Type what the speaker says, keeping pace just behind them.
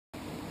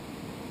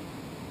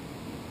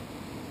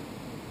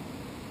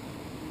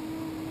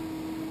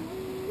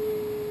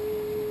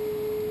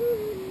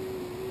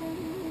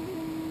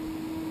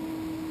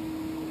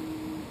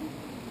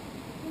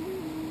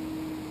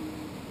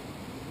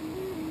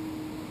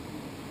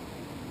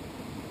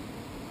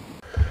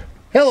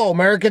Hello,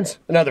 Americans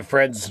and other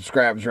friends and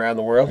subscribers around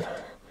the world.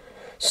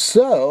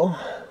 So,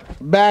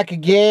 back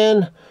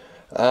again.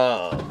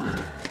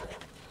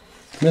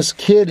 Miss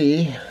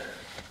Kitty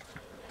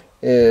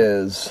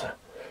is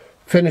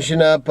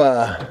finishing up,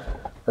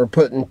 or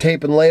putting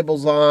tape and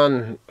labels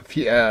on a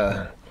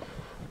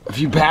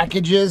few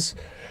packages,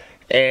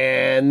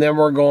 and then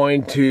we're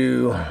going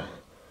to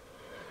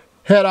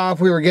head off.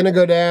 We were going to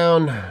go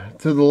down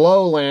to the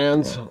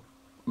lowlands,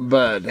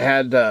 but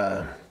had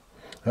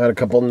a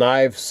couple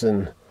knives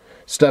and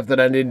stuff that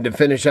I needed to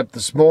finish up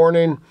this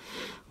morning.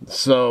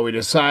 So we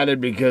decided,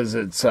 because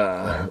it's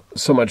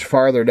so much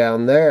farther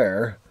down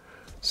there,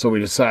 so we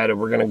decided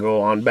we're going to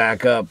go on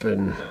back up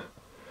and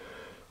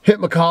hit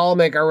McCall,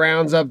 make our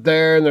rounds up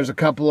there. And there's a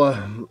couple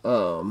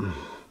of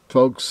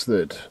folks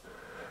that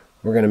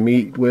we're going to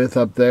meet with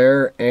up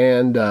there,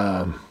 and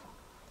a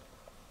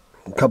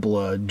couple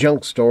of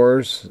junk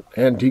stores,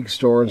 antique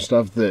store and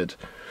stuff that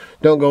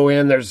don't go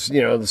in. There's, you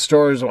know, the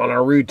stores on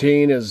our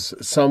routine is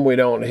some we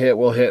don't hit.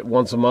 We'll hit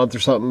once a month or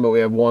something, but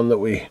we have one that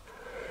we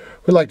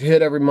like to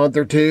hit every month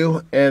or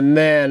two. And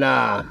then,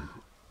 man,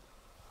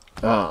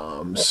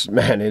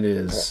 it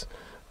is,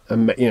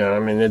 you know, I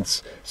mean,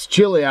 it's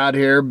chilly out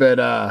here, but,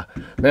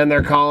 man,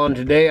 they're calling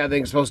today, I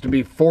think it's supposed to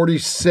be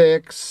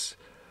 46.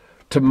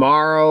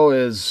 Tomorrow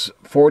is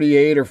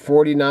 48 or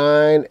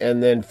 49,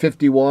 and then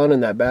 51,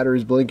 and that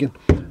battery's blinking.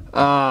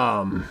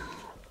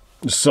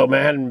 So,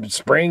 man,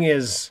 spring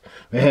is,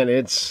 man,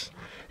 it's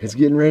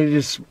getting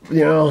ready to,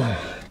 you know,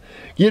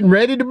 getting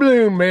ready to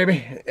bloom,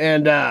 baby.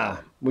 And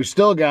we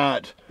still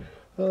got,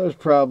 well, there's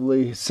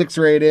probably 6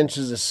 or 8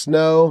 inches of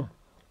snow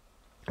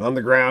on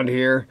the ground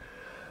here.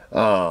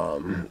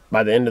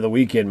 By the end of the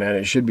weekend, man,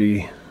 it should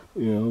be,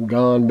 you know,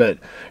 gone. But,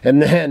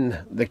 and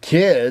then the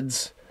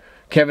kids,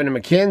 Kevin and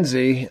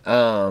Mackenzie,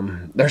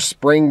 their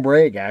spring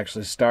break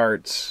actually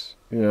starts,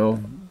 you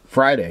know,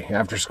 Friday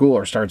after school,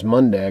 or starts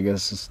Monday, I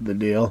guess is the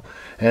deal.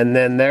 And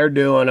then they're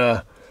doing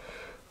a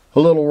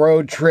little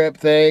road trip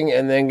thing,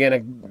 and then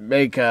gonna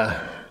make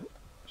a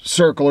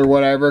circle or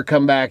whatever,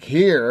 come back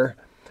here,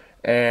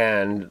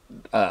 and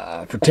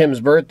for Tim's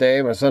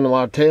birthday, my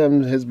son-in-law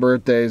Tim, his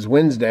birthday is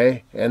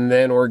Wednesday, and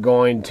then we're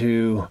going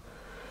to,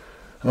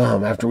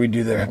 after we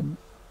do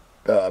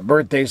the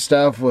birthday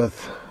stuff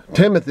with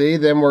Timothy,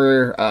 then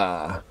we're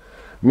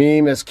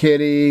me, Miss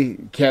Kitty,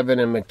 Kevin,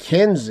 and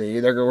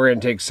Mackenzie, we're going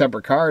to take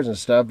separate cars and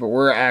stuff, but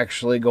we're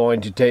actually going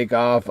to take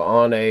off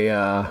on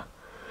a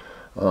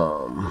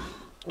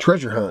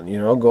treasure hunt, you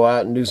know, go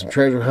out and do some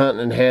treasure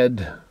hunting and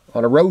head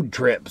on a road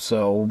trip.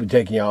 So we'll be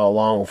taking y'all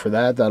along for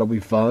that. That'll be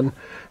fun.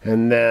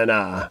 And then,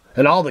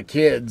 and all the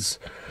kids,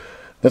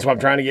 that's why I'm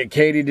trying to get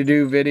Katie to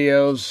do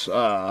videos.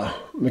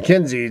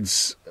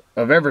 Mackenzie's,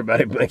 of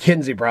everybody,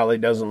 Mackenzie probably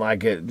doesn't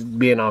like it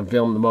being on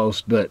film the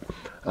most, but,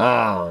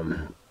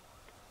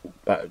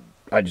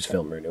 I just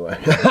film her anyway.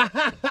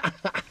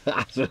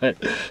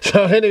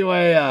 So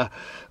anyway,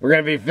 we're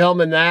going to be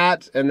filming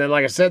that. And then,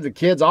 like I said, the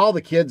kids, all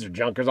the kids are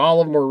junkers. All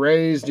of them were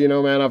raised, you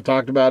know, man, I've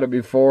talked about it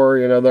before.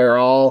 You know,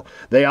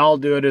 they all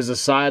do it as a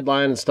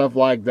sideline and stuff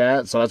like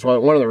that. So that's one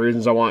of the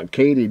reasons I want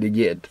Katie to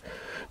get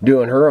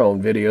doing her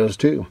own videos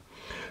too.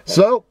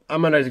 So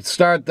I'm going to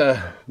start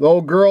the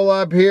old girl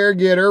up here,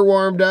 get her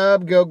warmed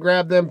up, go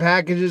grab them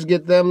packages,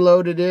 get them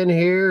loaded in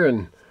here,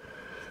 and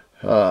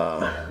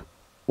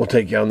we'll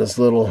take you on this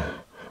little,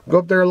 go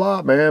up there a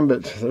lot, man,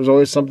 but there's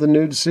always something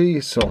new to see,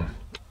 so.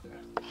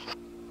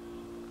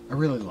 I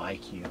really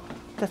like you.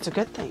 That's a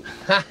good thing.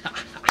 I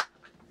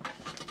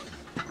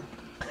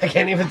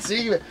can't even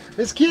see you.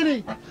 Miss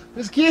Kitty.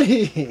 Miss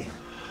Kitty.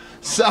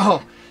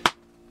 So,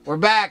 we're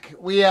back.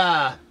 We, you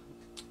know,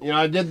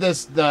 I did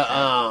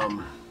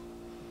the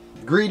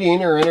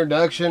greeting or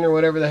introduction or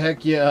whatever the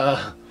heck you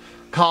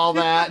call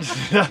that.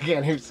 I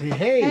can't even see.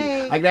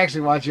 Hey, I can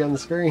actually watch you on the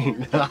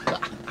screen.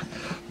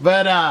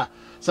 But,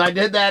 so I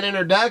did that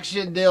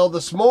introduction deal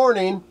this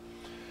morning,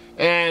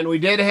 and we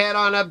did head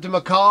on up to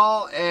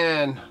McCall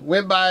and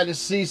went by to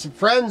see some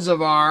friends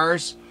of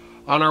ours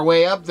on our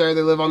way up there.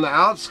 They live on the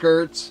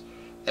outskirts,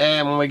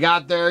 and when we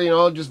got there, you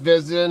know, just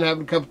visiting,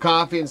 having a cup of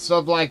coffee and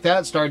stuff like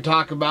that, started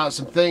talking about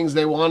some things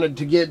they wanted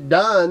to get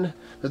done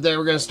that they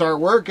were going to start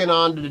working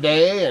on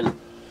today. And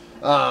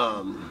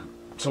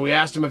so we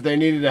asked them if they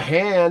needed a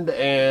hand,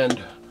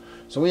 and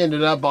so we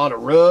ended up on a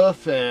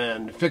roof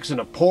and fixing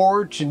a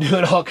porch and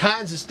doing all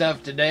kinds of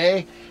stuff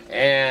today.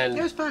 And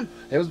it was fun.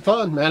 It was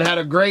fun, man. Had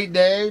a great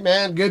day,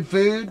 man. Good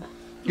food,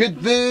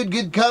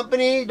 good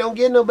company. Don't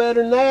get no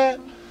better than that.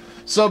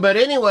 So, but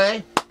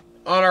anyway,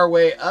 on our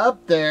way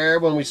up there,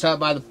 when we stopped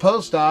by the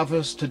post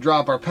office to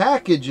drop our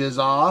packages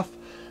off,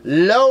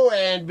 lo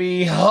and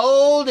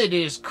behold, it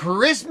is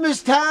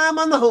Christmas time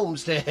on the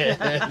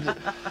homestead.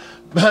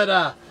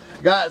 But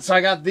so I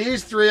got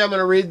these 3. I'm going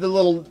to read the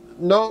little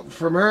note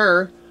from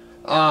her,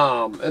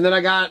 and then I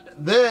got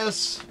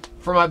this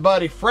for my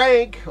buddy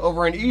Frank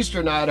over in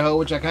eastern Idaho,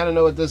 which I kind of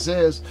know what this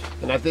is,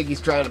 and I think he's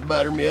trying to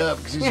butter me up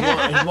because he's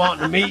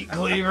wanting a meat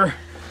cleaver.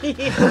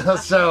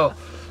 So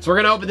we're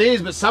gonna open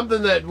these, but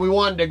something that we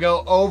wanted to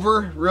go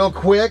over real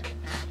quick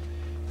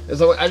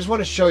is I just want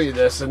to show you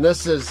this, and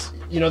this is,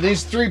 you know,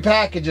 these 3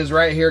 packages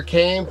right here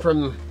came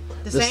from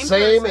the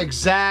same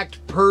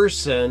exact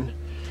person.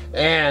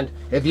 And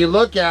if you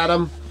look at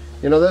them,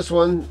 you know, this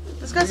one,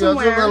 it's got some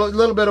wear. A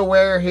little bit of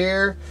wear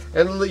here.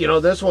 And, you know,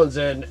 this one's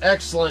in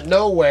excellent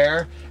no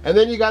wear. And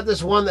then you got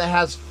this one that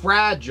has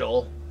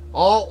fragile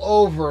all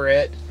over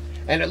it.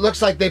 And it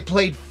looks like they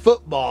played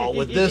football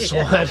with this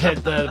one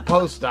at the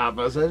post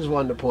office. I just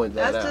wanted to point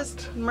that out. That's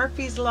just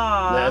Murphy's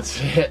Law. That's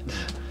it.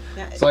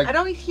 Yeah, it's like, I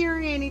don't hear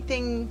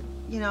anything,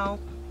 you know,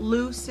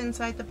 loose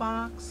inside the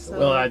box. So.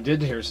 Well, I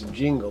did hear some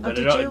jingle, but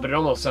it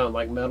almost sounded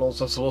like metal.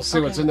 So we'll see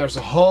what's in there.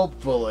 So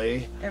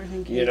hopefully,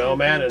 everything. You know,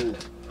 man, and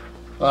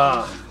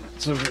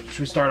so should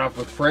we start off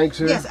with Frank's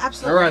here? Yes,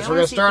 absolutely. All right, so we're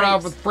gonna start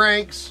off with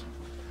Frank's.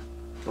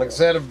 Like I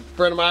said, a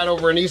friend of mine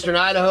over in Eastern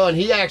Idaho, and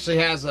he actually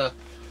has a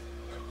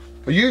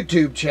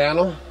YouTube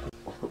channel.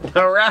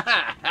 All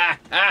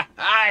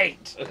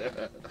right.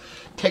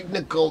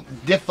 Technical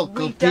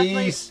difficulties. We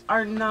definitely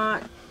are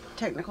not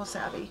technical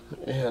savvy.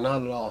 Yeah,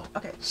 not at all.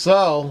 Okay.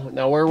 So,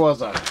 now where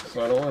was I?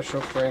 So I don't want to show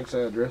Frank's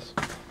address.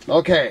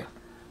 Okay.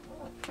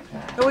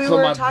 So we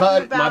were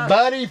talking about my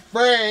buddy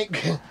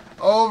Frank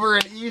over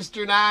in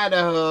Eastern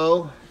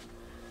Idaho.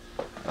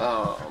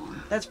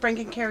 That's Frank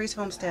and Carrie's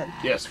Homestead.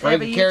 Yes,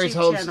 Frank and Carrie's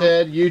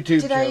Homestead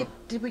YouTube channel.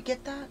 Did we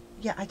get that?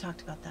 Yeah, I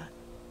talked about that.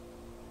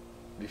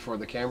 Before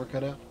the camera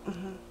cut out?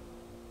 Mm-hmm.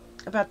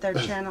 About their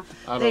channel.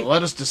 I don't know,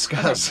 let us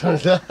discuss.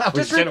 Okay.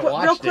 Just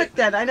real quick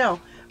then, I know.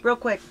 Real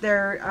quick,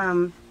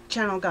 their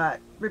channel got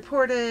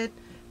reported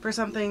for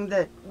something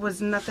that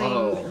was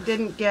nothing,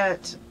 didn't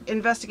get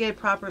investigated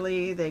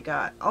properly. They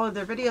got all of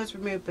their videos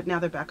removed, but now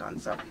they're back on,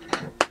 so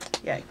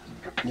yay.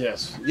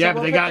 Yes. Yeah,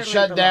 but they got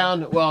shut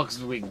down. Well,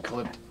 because we can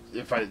clip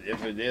if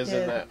it is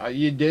in that.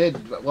 You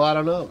did. Well, I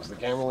don't know, because the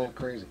camera went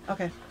crazy.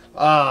 Okay.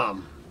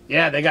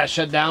 Yeah, they got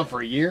shut down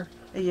for a year.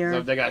 A year.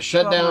 So they got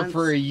shut down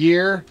for a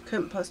year.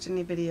 Couldn't post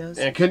any videos.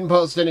 And couldn't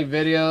post any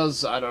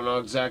videos. I don't know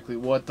exactly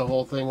what the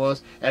whole thing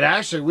was. And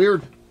actually, we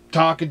were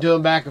talking to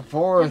him back and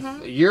forth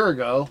a year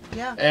ago.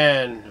 Yeah.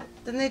 And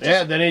then they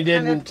just then he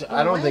didn't.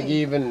 I don't think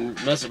he even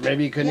messaged.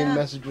 Maybe he couldn't even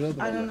message with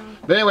them. I don't know.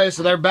 But anyway,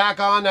 so they're back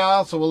on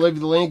now. So we'll leave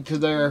the link to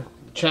their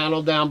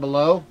channel down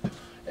below,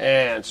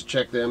 and so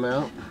check them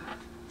out.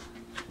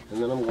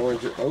 And then I'm going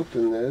to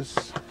open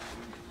this.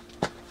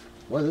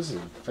 Well, this is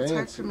fancy. It's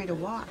hard for me to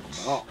watch.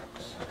 Oh.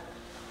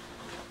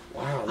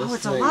 Wow, this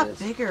it's a lot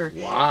bigger.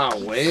 Wow,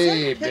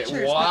 way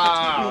big.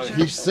 Wow,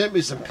 he sent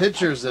me some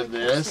pictures of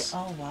this.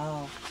 Oh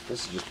wow.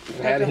 This is just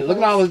Patty. Look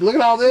at all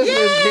this.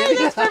 Yay,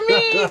 that's for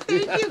me.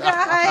 Thank you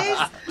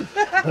guys.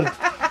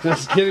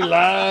 Just Kitty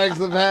likes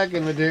the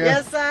packing material.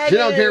 Yes, I do. She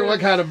don't care what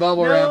kind of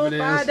bubble wrap it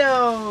is. I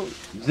don't.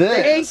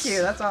 This. Thank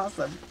you. That's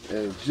awesome.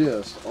 It's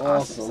just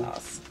awesome. I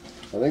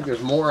think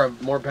there's more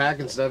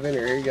packing stuff in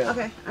here. Here you go.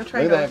 Okay, I'm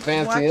trying to. Look at that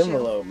fancy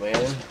envelope,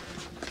 man.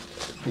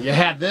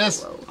 Yeah,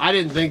 this. I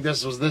didn't think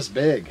this was this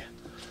big.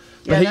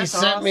 But he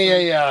sent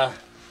me a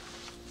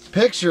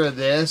picture of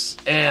this,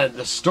 and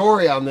the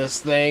story on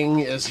this thing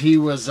is he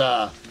was.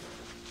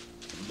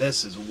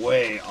 This is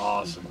way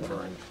awesome,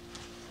 Frank.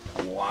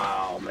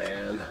 Wow,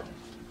 man.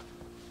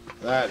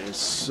 That is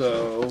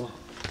so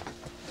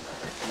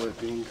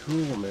flipping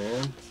cool,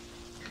 man.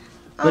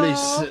 But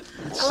I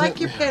like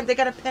your pen. They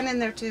got a pen in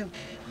there too.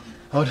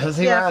 Oh, does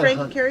he? Yeah, Frank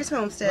and Carrie's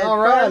Homestead. All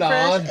right,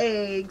 Fresh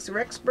eggs,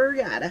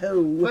 Rexburg,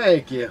 Idaho.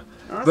 Thank you.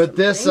 Awesome. But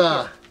this,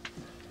 man,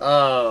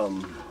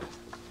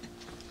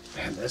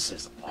 this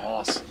is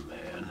awesome,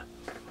 man.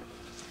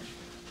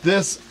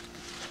 This,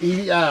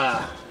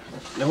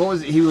 what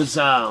was it? He was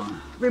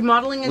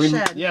remodeling a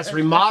shed. Yes,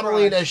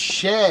 remodeling a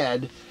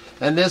shed,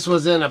 and this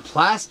was in a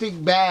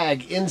plastic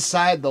bag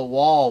inside the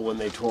wall when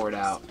they tore it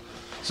out.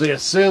 So he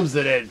assumes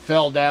that it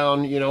fell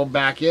down, you know,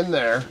 back in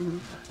there. Mm-hmm.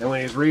 And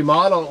when he's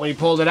remodeling, when he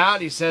pulled it out,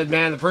 he said,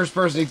 man, the first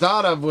person he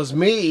thought of was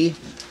me.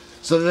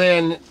 So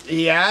then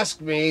he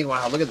asked me,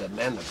 wow, look at that,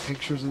 man, the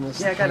pictures in this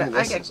thing.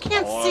 I can't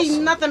see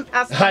nothing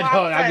past the I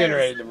know, I'm getting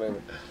ready to move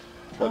it.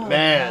 But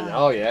man, God.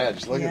 oh yeah,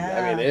 just look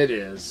at, I mean, it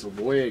is.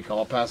 Way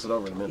I'll pass it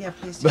over in a minute. Yeah,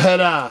 please do.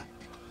 But,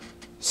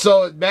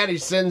 so, man, he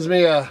sends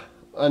me a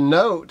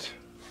note.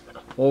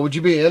 Well, would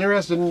you be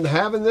interested in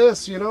having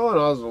this, you know? And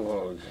I was like,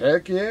 well,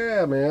 heck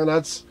yeah, man.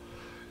 That's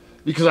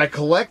because I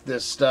collect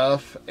this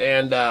stuff,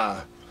 and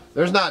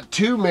there's not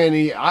too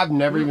many. I've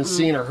never even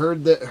seen or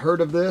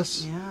heard of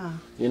this. Yeah.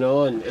 You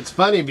know, and it's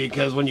funny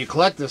because when you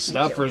collect this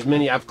stuff, for as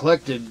many I've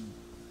collected,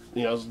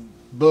 you know,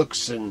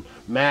 books and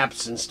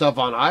maps and stuff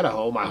on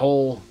Idaho my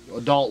whole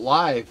adult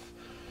life.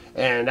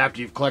 And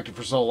after you've collected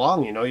for so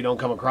long, you know, you don't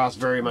come across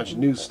very much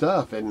new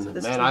stuff. And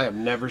man, I have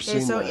never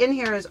seen so that. In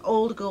here is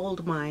old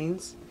gold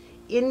mines,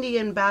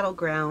 Indian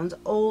battlegrounds,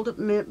 old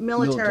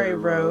military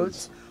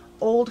roads,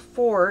 old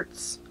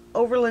forts,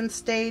 overland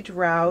stage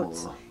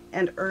routes,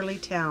 and early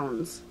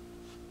towns.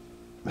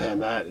 Man,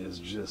 that is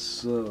just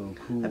so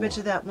cool. I bet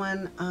you that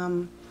one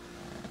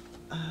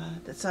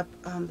that's up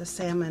the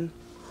salmon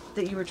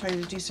that you were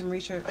trying to do some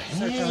research on.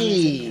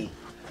 Hey,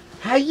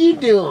 how you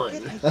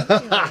doing?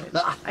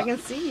 I can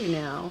see you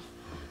now.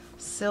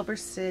 Silver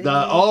City.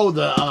 Yeah,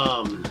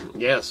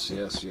 Yes.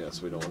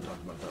 We don't want to talk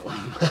about that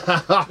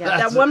one. Yeah,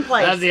 that one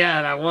place.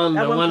 That one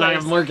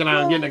I'm working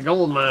on getting a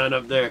gold mine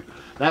up there.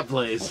 That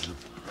place.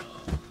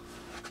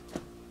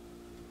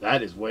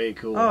 That is way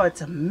cool. Oh,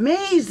 it's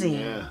amazing.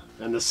 Yeah,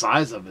 and the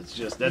size of it's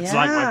just, that's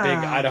like my big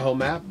Idaho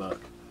map book.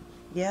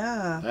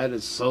 Yeah. That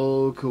is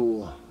so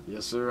cool.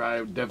 Yes, sir. I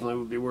definitely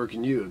would be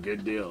working you a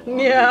good deal.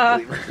 Yeah.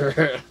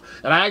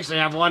 And I actually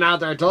have one out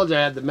there. I told you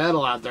I had the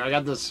metal out there. I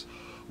got this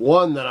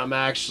one that I'm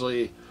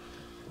actually,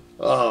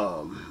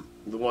 the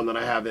one that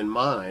I have in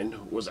mind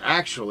was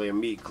actually a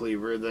meat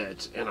cleaver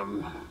and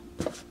I'm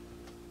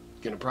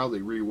going to probably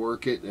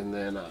rework it, and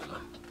then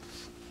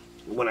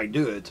when I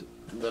do it,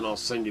 then I'll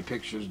send you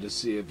pictures to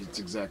see if it's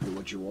exactly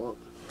what you want.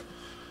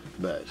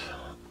 But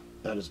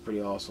that is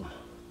pretty awesome.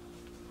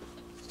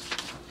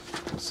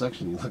 What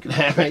section are you looking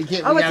at? It's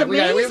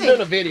amazing. We've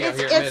done a video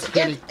here, Miss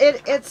Kitty.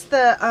 It's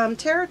the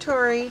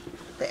territory,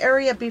 the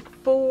area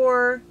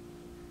before.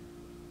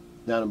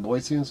 Down in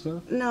Boise and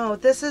stuff? No,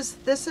 this is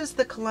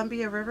the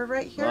Columbia River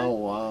right here. Oh,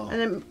 wow.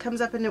 And it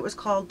comes up, and it was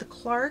called the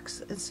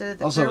Clarks instead of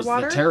the also,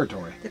 Clearwater. It's the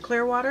territory. The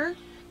Clearwater,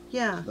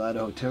 yeah. The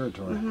Idaho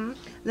territory. Mm-hmm.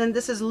 Then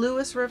this is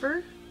Lewis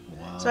River.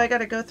 Wow. So I got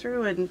to go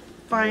through and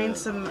find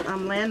some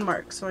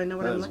landmarks so I know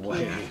what I'm looking at.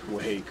 That is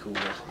way cool.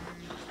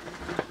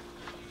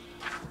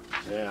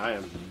 Yeah, I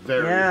am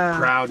very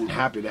proud and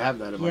happy to have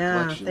that in my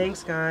collection. Yeah,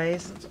 thanks,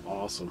 guys. That's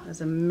awesome.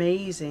 That's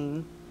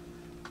amazing.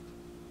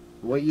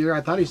 What year?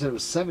 I thought he said it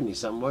was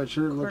 70-something. Well, it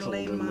sure looks Coeur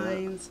older d'Alene than that.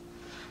 Mines.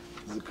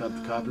 Does it cut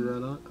the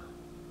copyright on it?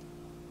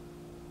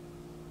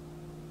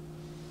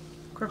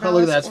 Corvallis, Oh,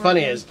 look at that. It's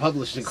funny. Oregon. It's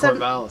published in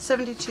Corvallis.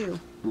 72.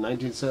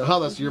 1970. Oh,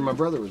 that's the year my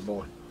brother was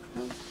born.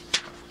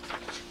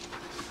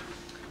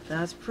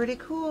 That's pretty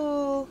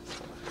cool.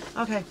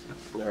 Okay.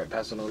 All right,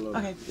 pass it on over.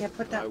 Okay, yeah,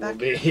 put that back.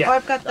 Yeah,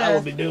 I've got I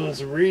will be doing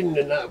some reading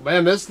tonight.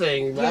 Man, this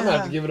thing, I'm going to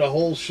have to give it a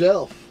whole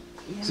shelf.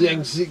 Yeah. See, I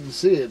can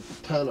see a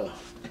ton of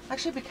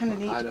Actually, it'd be kind of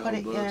neat to Idaho put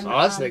it books. in. I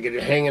was thinking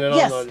of hanging it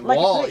yes, on the like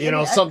wall. put it You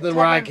know, in something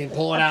where I can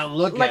pull it out and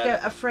look like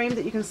at it. a frame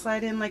that you can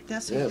slide in like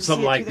this. So you can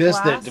Something see it like through the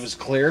this glass. that was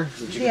clear,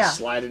 that you can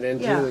slide it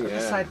into. Yeah,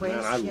 sideways.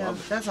 Man, I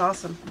love it. That's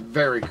awesome.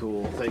 Very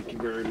cool. Thank you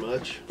very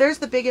much. There's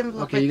the big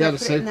envelope. Okay, right you there. got a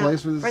Put it safe in that-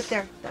 place for this? Right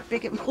there. That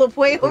big envelope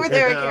way over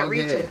there. I can't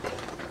reach it.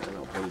 And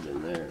I'll put it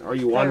in there. Are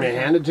you wanting me to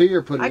hand it to you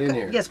or put it in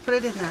here? Yes, put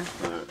it in there.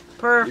 Right.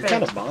 Perfect. You're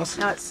kind of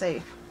bossy. Now it's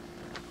safe.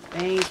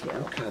 Thank you.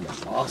 You're kind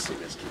of bossy,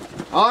 Miss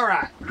Kitty. All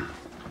right.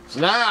 So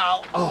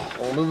now,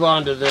 we'll move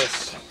on to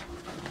this.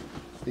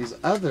 These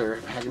other,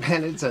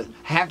 man, it's a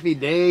happy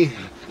day,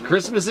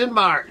 Christmas in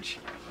March.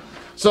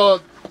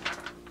 So,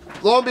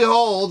 lo and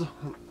behold,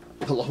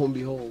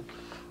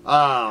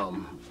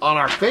 on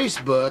our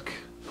Facebook,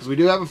 because we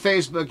do have a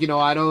Facebook, you know,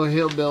 Idaho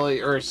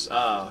Hillbilly, or,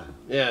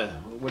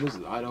 what is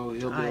it, Idaho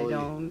Hillbilly? I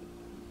don't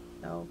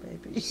know,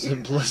 baby.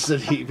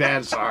 Simplicity,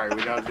 man, sorry,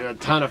 we don't do a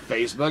ton of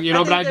Facebook, you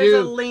know, but I there's do.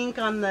 a link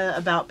on the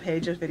About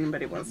page if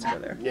anybody wants to go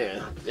there.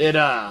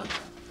 Yeah,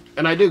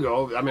 and I do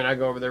go, I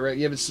go over there,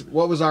 yeah, but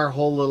what was our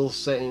whole little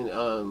saying,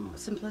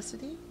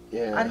 Simplicity?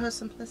 yeah. Idaho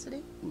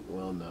Simplicity?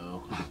 Well,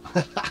 no.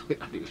 I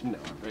don't even know.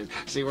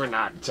 See, we're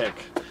not tech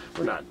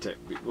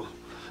people.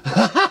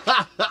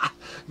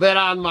 But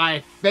on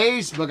my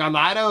Facebook, on the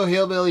Idaho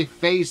Hillbilly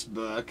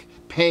Facebook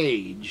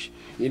page,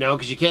 you know,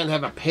 because you can't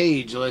have a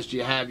page unless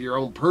you have your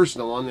own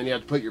personal one, then you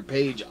have to put your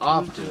page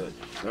off to it.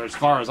 Or as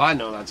far as I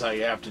know, that's how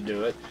you have to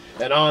do it.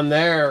 And on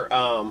there,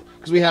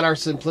 because we had our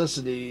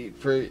simplicity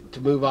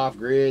to move off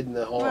grid and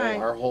the whole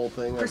our whole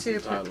thing.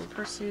 Pursuit of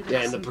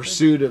the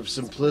pursuit of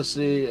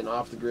simplicity and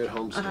off the grid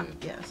homestead.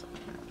 Yes.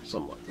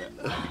 Something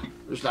like that.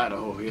 Just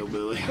Idaho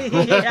Hillbilly.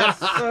 Yeah,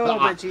 so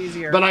much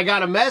easier. But I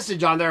got a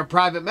message on there, a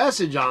private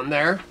message on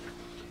there,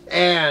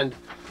 and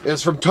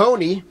it's from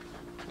Tony,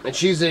 and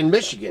she's in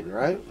Michigan,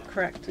 right?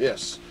 Correct.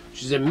 Yes.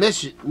 She's in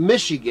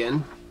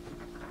Michigan,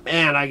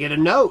 and I get a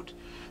note.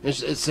 And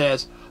it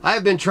says, I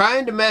have been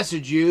trying to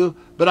message you,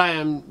 but I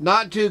am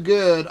not too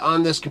good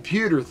on this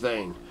computer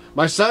thing.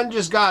 My son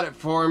just got it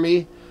for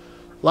me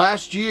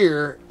last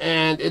year,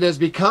 and it has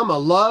become a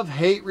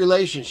love-hate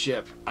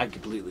relationship. I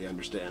completely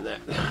understand that.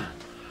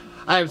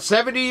 I am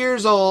 70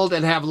 years old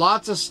and have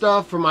lots of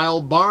stuff from my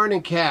old barn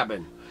and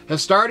cabin. Have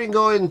started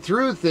going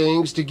through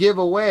things to give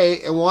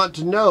away and want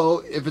to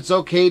know if it's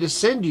okay to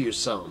send you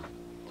some.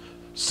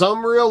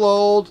 Some real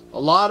old, a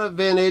lot of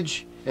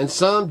vintage, and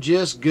some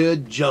just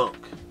good junk.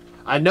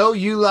 I know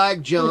you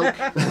like junk.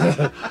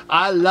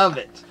 I love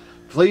it.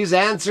 Please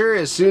answer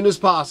as soon as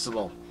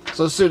possible.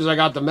 So as soon as I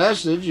got the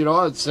message, you know,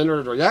 I'd send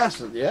her,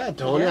 yeah,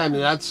 Tony, I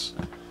mean, that's,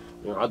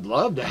 you know, I'd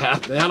love to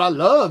have that. I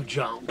love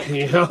junk,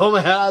 you know,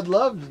 man. I'd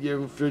love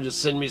you to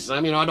just send me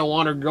some, you know, I don't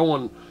want her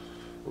going,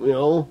 you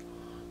know,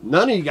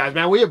 none of you guys,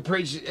 man, we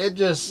appreciate it.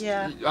 Just,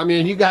 I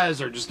mean, you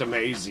guys are just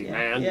amazing,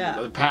 man.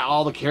 Yeah.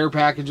 All the care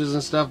packages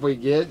and stuff we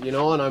get, you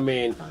know, and I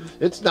mean,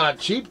 it's not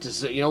cheap to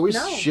see, you know, we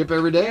ship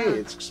every day. Yeah.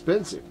 It's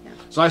expensive. Yeah.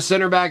 So I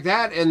sent her back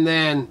that, and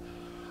then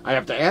I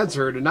have to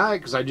answer her tonight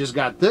because I just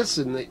got this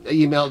in the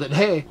email that,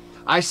 hey,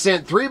 I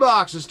sent 3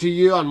 boxes to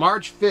you on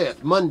March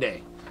 5th,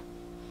 Monday.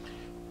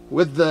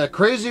 With the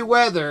crazy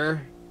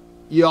weather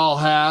y'all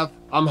have,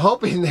 I'm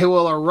hoping they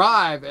will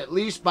arrive at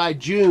least by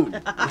June.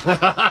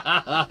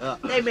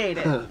 They made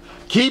it.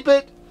 Keep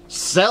it,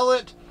 sell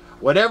it,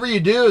 whatever you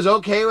do is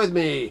okay with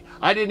me.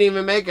 I didn't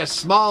even make a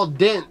small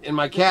dent in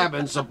my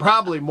cabin, so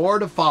probably more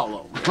to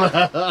follow.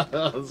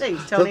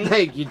 Thanks, Tony. So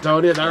thank you,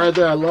 Tony. That right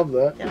there, I love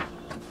that. Yeah,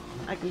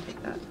 I can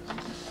take that.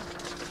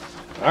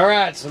 All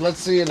right, so let's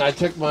see. And I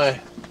took my.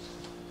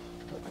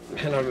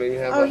 I don't even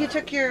have you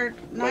took your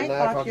knife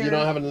off your... You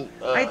don't have a.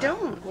 I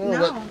don't. Well,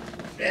 no.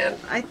 But, man,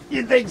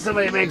 you'd think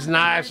somebody makes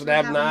knives would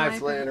have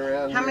knives laying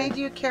around. How many do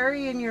you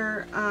carry in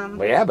your?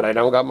 Well, yeah, but I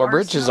don't got my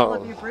britches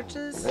on. Of your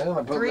britches? Yeah,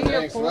 I put 3 my or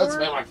legs, 4. so that's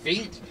about my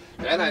feet.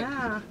 And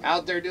I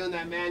out there doing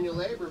that manual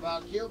labor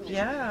about killed me.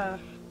 Yeah.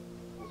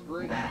 It's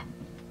great.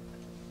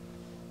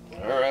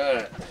 All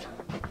right.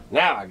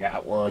 Now I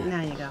got one.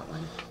 Now you got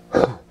one.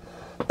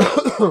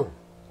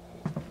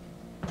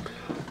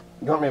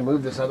 You want me to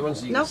move this other one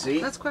so you can see?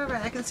 Nope, that's quite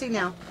right. I can see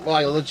now. Well,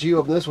 I'll let you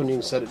open this one. You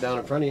can set it down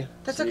in front of you.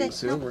 That's so okay. You can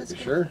see Nope, it. that's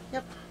good. Sure?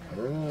 Yep.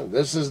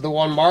 This is the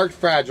one marked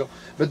fragile.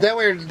 But then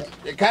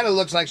it kind of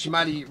looks like she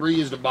might have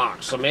reused a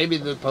box. So maybe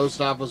the post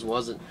office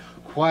wasn't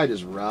quite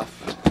as rough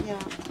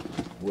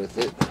with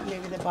it.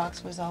 Maybe the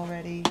box was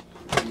already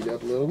beat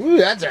up a little. Ooh,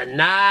 that's a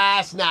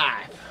nice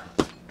knife.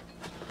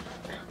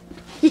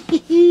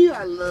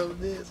 I love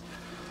this.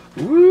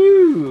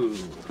 Woo!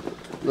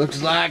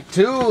 Looks like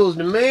tools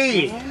to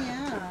me. Oh, yeah.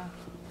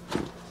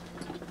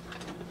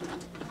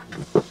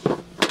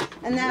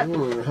 And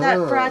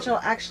that fragile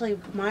actually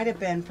might have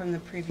been from the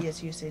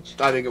previous usage.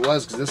 I think it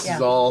was, because this is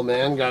all,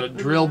 man. Got a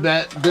drill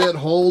bit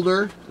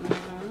holder.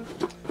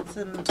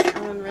 Some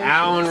Allen wrenches.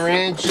 Allen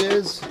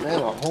wrenches. Man,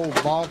 a whole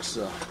box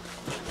of...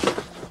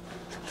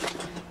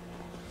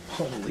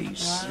 Holy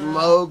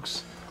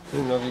smokes. I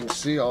don't know if you can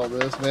see all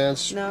this, man.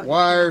 No.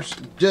 Wires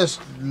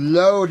just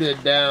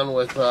loaded down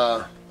with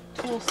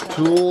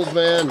tools,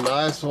 man.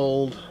 Nice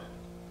old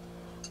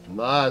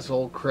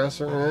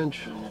crescent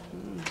wrench.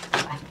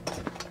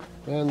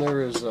 And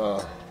there is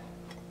a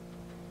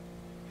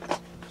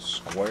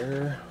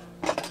square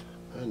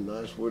and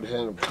nice wood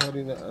handle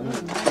cutting. How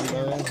was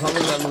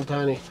that one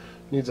tiny?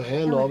 Needs a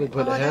handle. I'll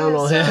put a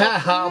handle on it.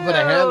 I'll put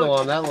a handle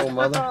on that little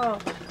mother. I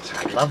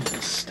love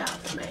this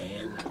stuff,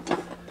 man.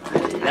 I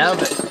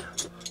love it.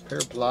 Pair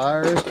of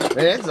pliers.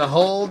 Man, it's a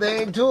whole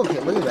dang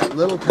toolkit. Look at that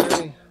little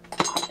tiny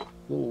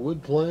little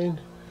wood plane.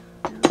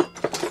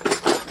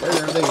 There's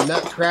everything.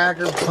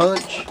 Nutcracker,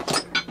 punch,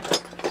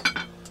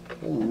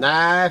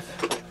 knife.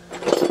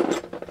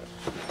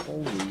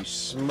 Holy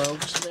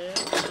smokes, man.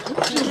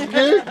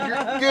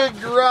 Good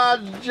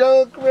garage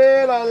junk,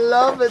 man. I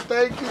love it.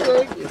 Thank you.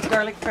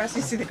 Garlic press.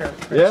 You see the garlic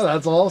press? Yeah,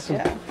 that's awesome.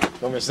 Yeah.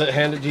 Want me to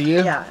hand it to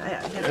you? Yeah,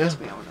 hand it to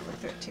me. I want to look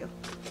through it too.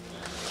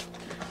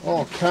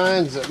 All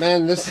kinds of,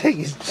 man, this thing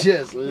is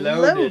just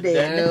loaded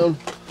down.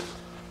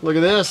 Look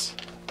at this.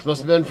 It's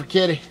supposed to have been for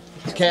Kitty.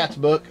 It's Cat's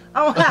book.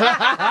 Oh.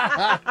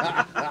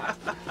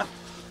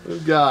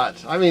 We've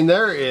got, I mean,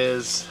 there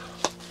is.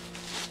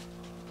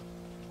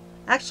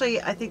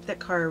 Actually, I think that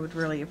Cara would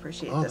really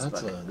appreciate this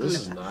book. This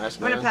is nice,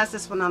 man. I'm going to pass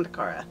this one on to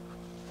Cara.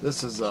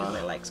 This is she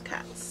really likes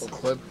cats. A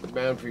clip,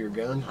 man, for your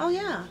gun. Oh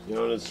yeah. You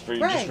know, it's for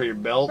just for your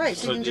belt. Right.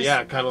 So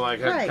yeah, kind of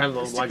like like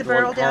the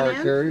one Cara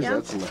carries. Yeah.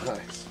 That's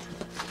nice.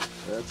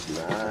 That's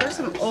nice. There's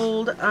some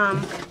old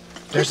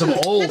there's some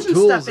old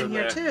tools stuff in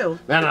here too.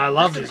 Man, I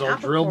love these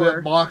old drill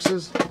bit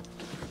boxes.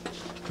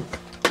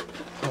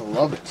 I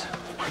love it.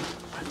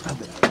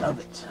 I love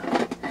it.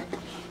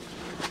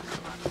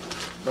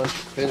 Bunch of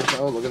finish.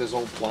 Oh, look at this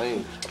old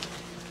plane.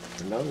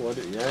 No,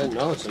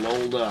 it's an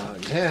old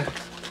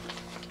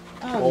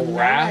Oh, old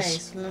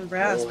nice. rasp. Old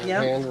rasp, old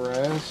hand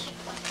rasp.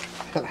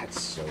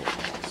 That's so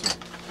awesome.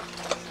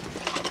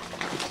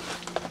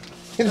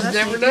 You just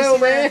never know,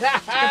 man. The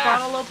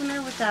bottle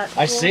opener with that.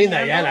 I seen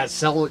that, that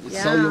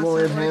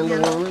celluloid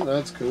handle on it.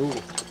 That's cool.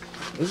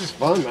 This is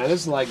fun, man.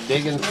 This is like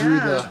digging through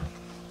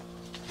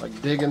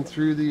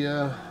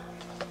the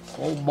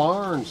old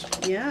barns.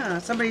 Yeah,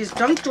 somebody's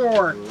junk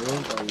drawer.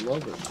 Yeah, I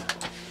love it.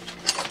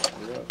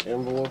 Yeah,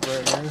 envelope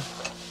right here.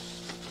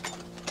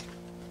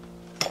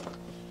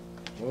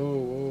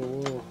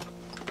 Whoa.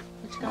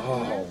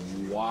 Oh,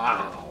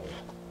 wow.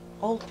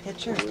 Old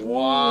pictures.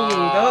 Wow.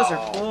 Ooh, those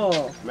are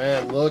cool.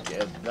 Man, look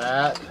at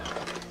that.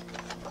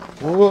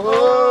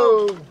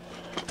 Whoa.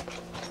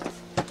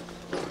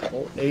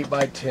 Oh,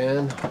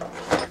 8x10.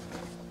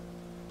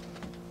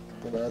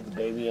 Look at that, the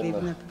baby and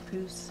the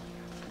papoose.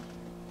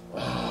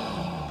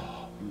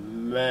 Oh,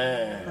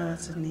 man. Oh,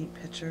 that's a neat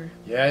picture.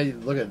 Yeah,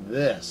 look at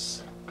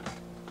this.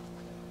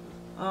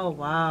 Oh,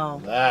 wow.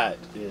 That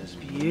is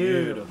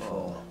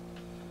beautiful.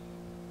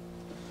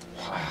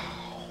 Wow.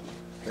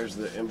 Here's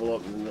the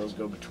envelope, and then those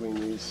go between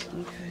these.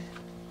 Okay.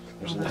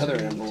 There's another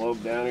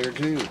envelope down here,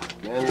 too.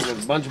 Man, there's a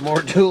bunch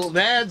more tools.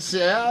 That's,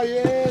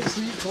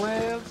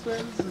 C-clamps.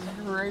 This is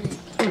great.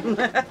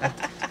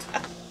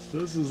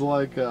 This is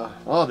like,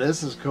 oh,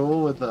 this is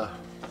cool with a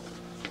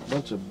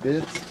bunch of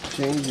bits.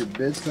 Change your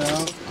bits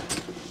out.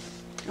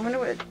 I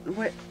wonder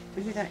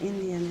who that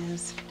Indian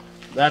is.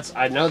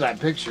 I know that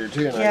picture,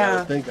 too, and I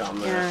gotta think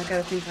on that. Yeah, I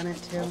gotta think on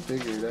it, too. I'll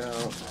figure it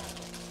out.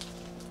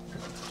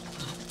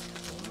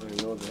 don't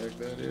even know what the heck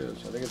that is.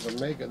 I think it's a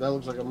makeup. That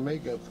looks like a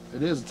makeup.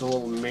 It is. It's a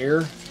little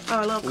mirror. Oh,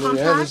 a little compact?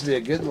 Yeah, this would be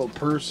a good little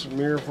purse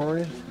mirror for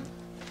you.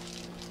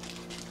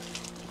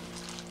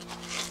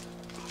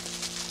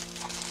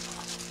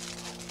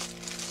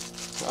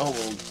 Oh, a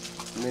little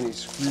mini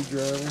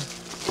screwdriver.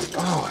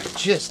 Oh, I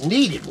just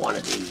needed one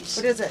of these.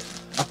 What is it?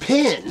 A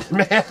pin,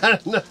 man.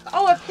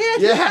 Oh, a pin?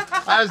 Yeah,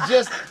 I was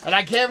just, and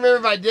I can't remember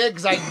if I did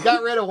because I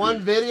got rid of one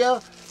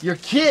video. Your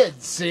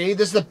kids, see,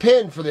 this is the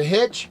pin for the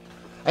hitch.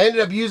 I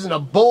ended up using a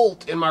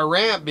bolt in my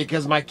ramp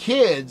because my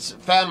kids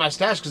found my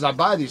stash, because I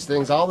buy these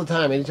things all the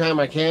time, anytime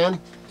I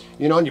can.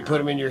 You know, and you put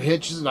them in your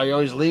hitches, and I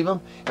always leave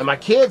them. And my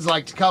kids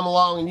like to come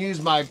along and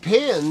use my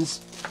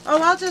pins.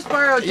 Oh, I'll just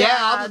borrow Dad's. Yeah,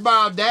 I'll just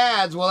borrow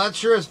Dad's. Well, that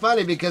sure is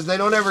funny because they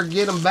don't ever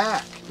get them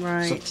back.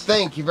 Right. So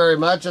thank you very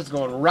much. That's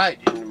going right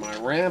into my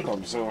ramp.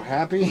 I'm so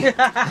happy.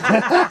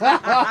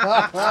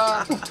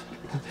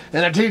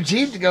 And they're too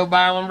cheap to go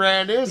buy one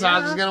brand new, so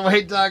I'm just going to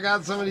wait till I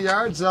got some of the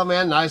yard sale,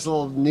 man. Nice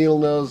little needle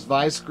nose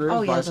vice grip.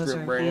 Oh, yeah, vice those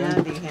grip are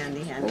brand.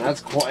 handy. And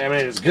that's quite, I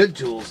mean, it's good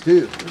tools,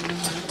 too.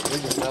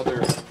 Here's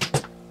another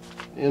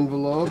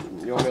envelope.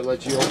 You want me to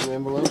let you open the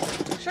envelope?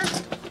 Sure.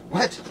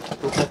 What?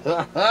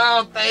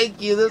 Oh,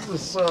 thank you. This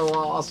is so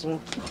awesome.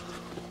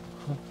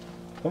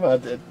 Come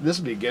on, this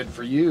would be good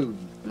for you.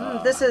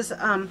 This is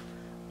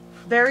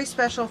Very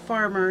Special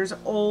Farmers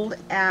old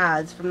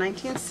ads from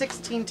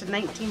 1916 to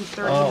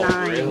 1939.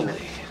 Oh, really?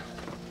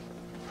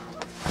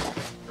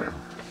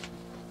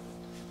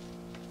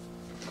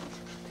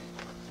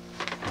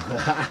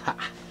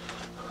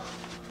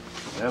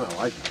 Man, I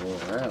like the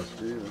little ads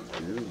too. That's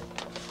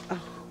beautiful.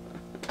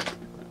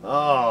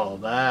 Oh,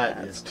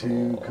 that's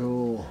too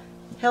cool.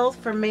 Health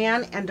for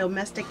Man and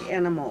Domestic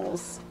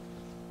Animals.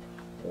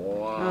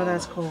 Wow. Oh,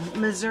 that's cool.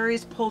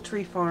 Missouri's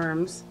Poultry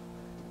Farms.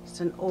 It's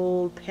an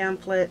old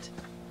pamphlet.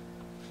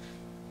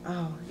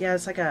 Oh, yeah,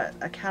 it's like a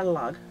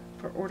catalog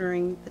for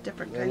ordering the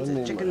different kinds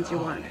of chickens you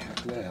want.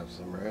 I have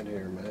some right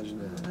here. Imagine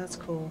that. Oh, that's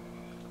cool.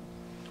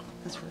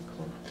 That's really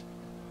cool.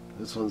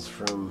 This one's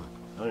from,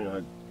 I don't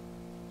know,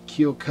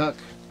 Keokuk,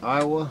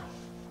 Iowa.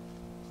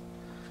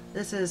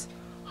 This is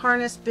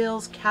Harness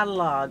Bill's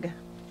catalog.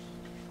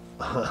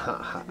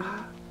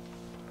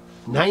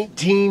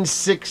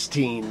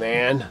 1916,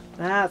 man.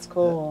 That's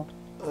cool.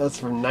 That's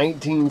from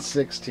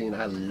 1916.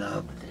 I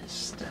love this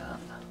stuff.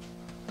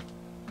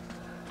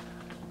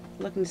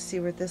 Looking to see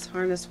where this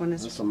harness one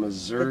is. This is a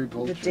Missouri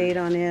Poultry. The date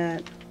on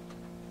it.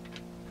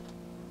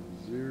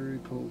 Missouri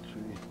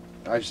Poultry.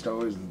 I just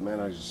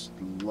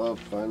love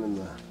finding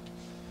the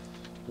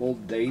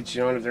old dates.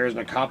 You know, and if there isn't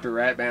a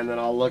copyright, man, then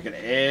I'll look at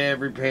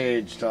every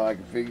page till I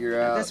can figure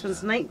out. This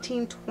one's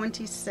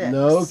 1926.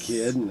 No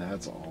kidding.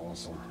 That's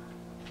awesome.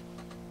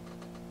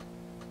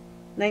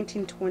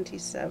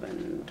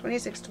 1927.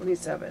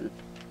 26-27.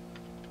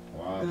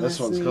 Wow, Oh, this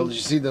one's neat. cool. Did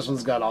you see this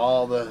one's got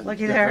all the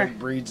Looky different there.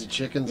 breeds of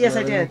chickens? Yes,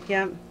 and I did. everything?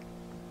 Yep.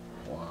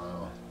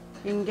 Wow.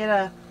 You can get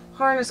a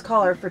harness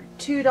collar for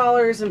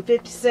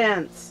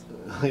 $2.50.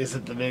 Is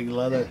it the big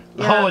leather?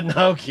 Yeah. Oh,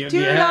 no kidding.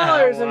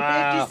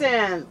 $2.50.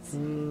 Yeah,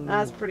 wow.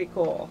 That's pretty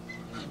cool.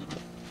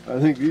 I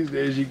think these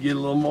days you get a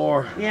little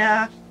more.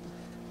 Yeah.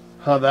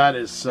 Oh, that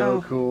is so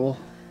Oh. cool.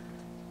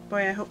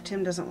 Boy, I hope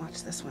Tim doesn't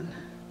watch this one.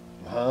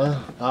 Huh?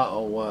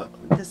 Uh-oh, what?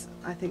 This,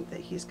 I think that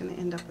he's going to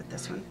end up with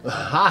this one.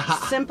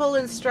 Simple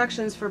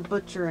instructions for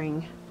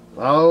butchering.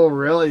 Oh,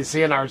 really?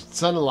 Seeing our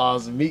son-in-law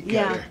is a meat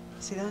cutter. Yeah.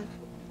 See that?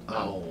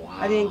 Oh, wow.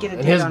 I didn't get a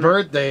And date his on it.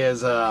 birthday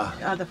is,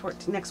 The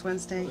 14th, next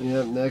Wednesday.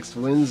 yep, next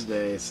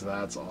Wednesday, so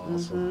that's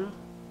awesome.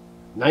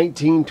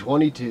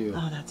 1922.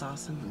 Oh, that's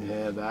awesome.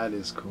 Yeah, that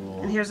is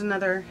cool. And here's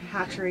another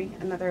hatchery,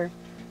 another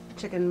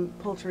chicken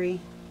poultry.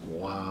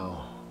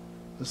 Wow.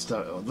 This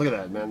stuff, oh, look at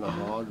that, man, the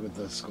hog with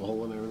the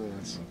skull and everything.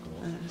 That's so cool.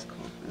 That is cool.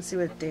 Let's see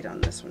what date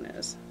on this one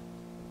is.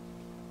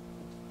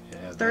 Yeah,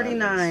 that is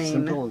 39.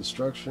 Simple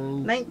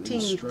instructions.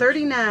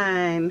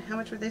 1939. How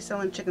much were they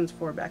selling chickens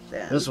for back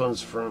then? This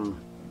one's from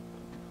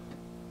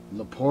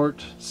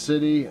LaPorte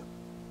City,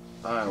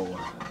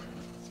 Iowa.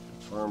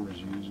 Farmers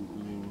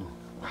Union.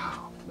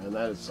 Wow, man,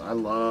 that is, I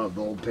love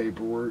the old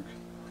paperwork.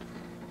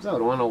 There's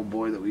that one old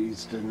boy that we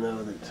used to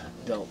know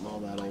that dealt in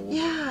all that old.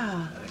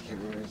 Yeah. I can't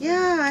remember his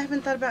Yeah, I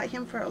haven't thought about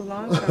him for a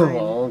long name. time.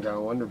 A long time. I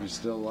wonder if he's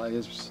still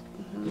alive.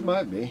 He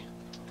might be.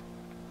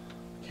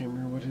 Can't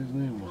remember what his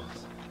name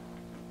was.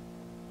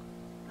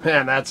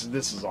 Man,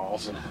 this is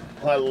awesome.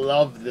 I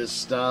love this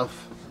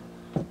stuff.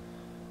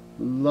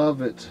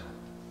 Love it.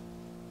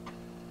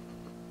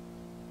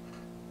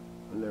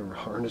 I never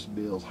Harness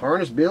Bill's.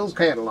 Harness Bill's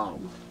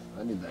catalog.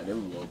 I need that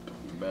envelope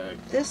in the bag.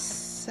 This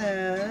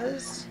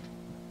says...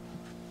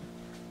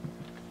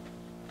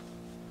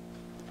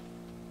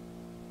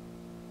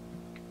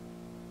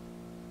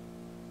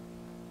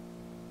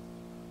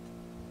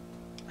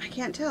 I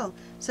can't tell. It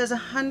says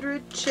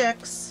 100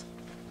 chicks,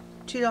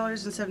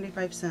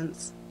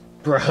 $2.75.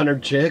 For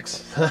 100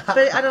 chicks?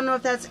 But I don't know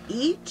if that's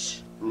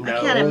each No,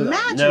 I can't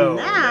imagine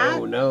that.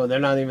 No, they're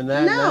not even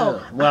that.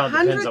 No. Well, it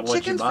depends 100 on what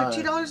you chickens buy.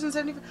 for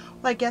 $2.75. Well,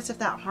 I guess if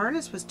that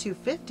harness was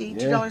 $2.50,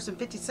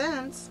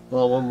 $2.50.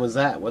 Well, when was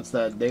that? What's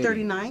that date?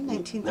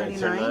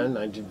 1939.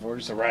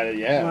 1940. So right,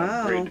 yeah.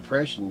 Wow. Great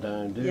Depression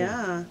time too.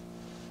 Yeah.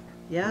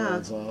 Yeah. Oh,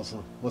 that's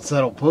awesome. What's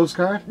that old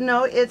postcard?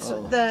 No, it's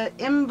the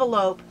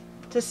envelope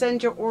to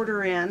send your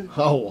order in.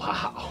 Oh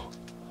wow.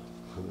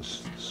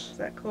 Is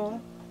that cool?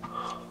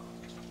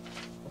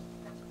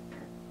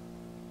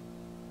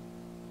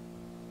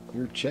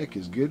 Your check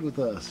is good with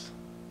us.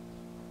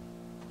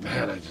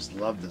 Man, I just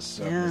love this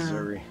stuff,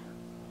 Missouri.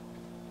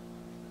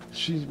 The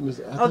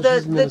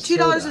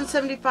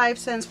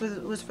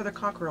 $2.75 was for the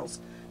cockerels,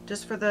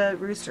 just for the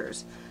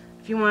roosters.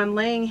 If you wanted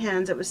laying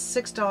hens, it was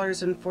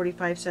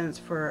 $6.45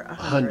 for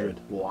 100.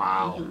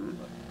 Wow.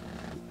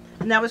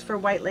 And that was for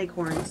white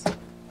leghorns.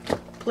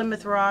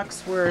 Plymouth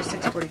Rocks were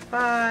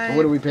 $6.45.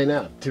 What do we pay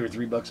now? $2 or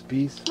 $3 a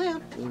piece? Yeah,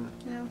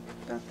 yeah,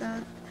 about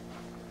that.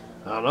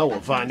 I don't know. We'll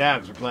find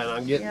out because we're planning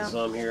on getting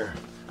some here.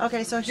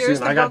 Okay, so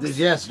here's the I got books. this.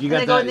 Yes, you got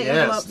they go that. in the Yes,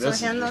 envelope, this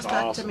so hand is those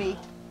back awesome. to me.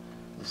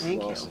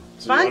 Thank you. Awesome.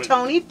 So Fun,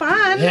 Tony,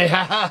 fun.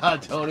 Yeah,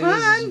 Tony, Fun.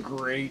 this is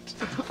great.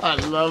 I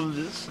love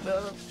this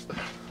stuff.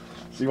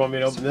 So you want me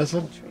to open this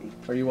one,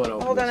 or you want to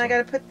open? Hold on, this I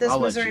gotta put this I'll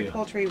let Missouri you.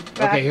 poultry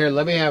back. Okay, here,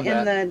 let me have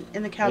that.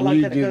 In the catalog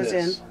you that it do goes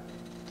this.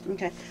 in.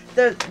 Okay.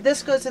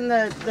 This goes in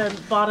the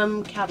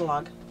bottom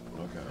catalog.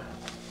 Okay.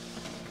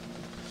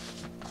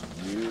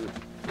 You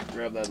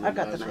grab that. I've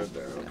got the knife knife.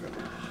 right there. Okay.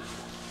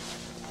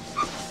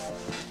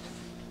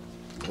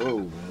 Whoa,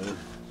 man.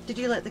 Did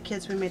you let the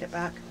kids? We made it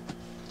back.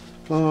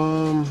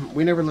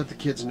 We never let the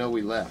kids know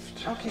we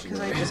left. Okay, because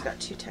I just got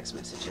 2 text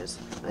messages.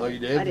 Oh, you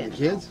did? I didn't. The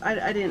kids?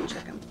 I didn't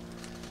check them.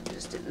 I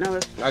just didn't know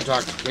if. I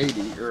talked to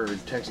Katie, or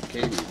texted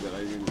Katie, but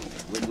I didn't.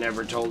 We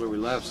never told her we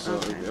left, so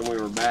and we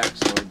were back,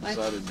 so I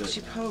decided to.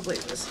 She probably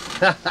was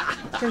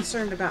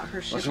concerned about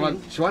her shipping. Well,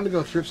 she wanted to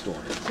go thrift store.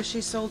 Because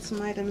she sold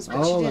some items,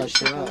 but she didn't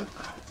ship them.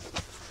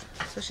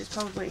 So she's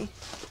probably.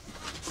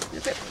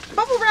 Okay.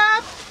 Bubble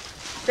wrap.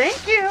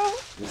 Thank you.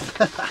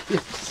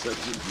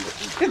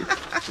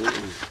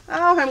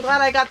 Oh, I'm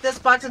glad I got this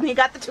box and he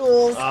got the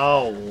tools.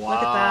 Oh, wow.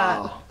 Look at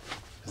that.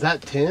 Is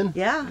that tin?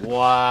 Yeah.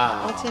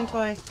 Wow. A tin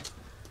toy.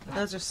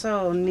 Those are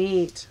so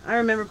neat. I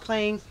remember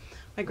playing.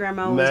 My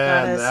grandma always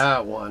got us.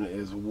 That one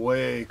is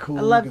way cool.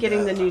 I love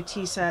getting the new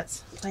tea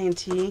sets. Playing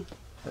tea.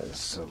 That is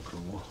so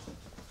cool.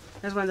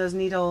 There's one of those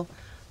needle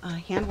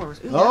hand warmers.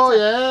 Ooh, Oh,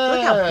 yeah.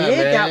 Look how big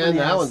that one is.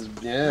 That one's,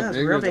 that's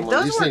bigger real big. than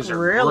Those these work things are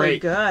really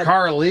great. good.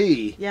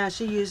 Carly. Yeah,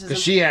 she uses them.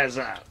 Because she has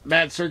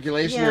bad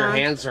circulation in her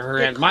hands, so her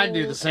hands might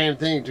do the same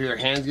thing too. Her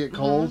hands get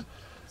cold.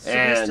 So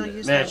and still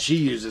use man, those. she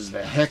uses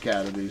the heck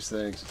out of these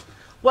things.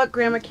 What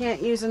grandma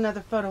can't use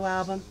another photo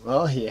album?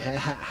 Oh,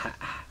 yeah.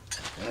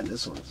 Man,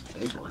 this one's a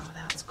big one. Oh,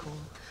 that's cool.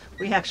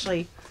 We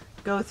actually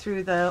go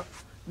through the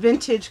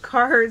vintage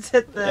cards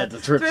at the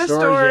thrift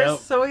stores, yep.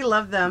 so we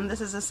love them.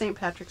 This is a St.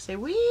 Patrick's Day.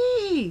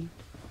 Whee!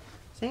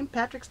 St.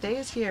 Patrick's Day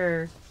is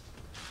here.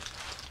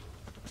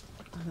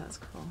 Oh, that's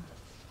cool.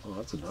 Oh,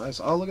 that's a nice.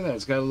 Oh, look at that.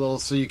 It's got a little,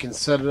 so you can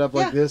set it up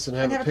like this and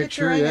have a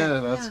picture. right Yeah,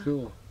 there. that's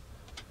cool.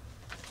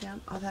 Yeah,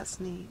 oh, that's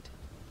neat.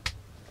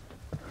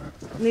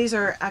 And these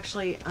are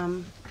actually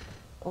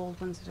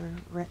old ones that are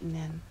written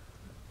in.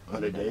 Are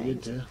they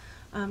dated too?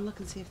 Look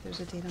and see if there's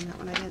a date on that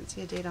one. I didn't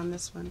see a date on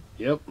this one.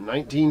 Yep,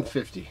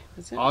 1950.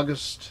 Is it?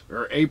 August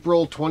or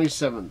April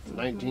 27th,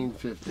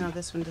 1950. No,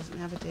 this one doesn't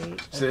have a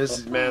date. So this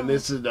is, man,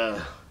 this is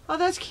Oh,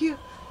 that's cute.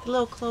 The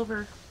little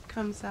clover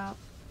comes out.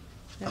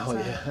 It's, oh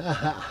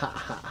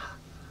yeah.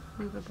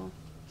 movable.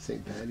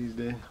 St. Patty's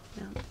Day.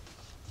 Yeah.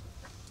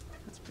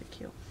 That's pretty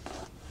cute.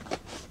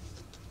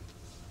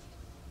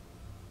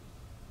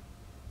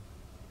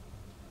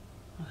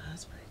 Oh,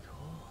 that's pretty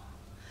cool.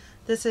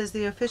 This is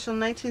the official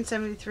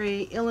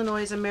 1973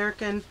 Illinois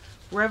American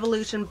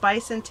Revolution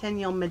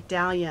Bicentennial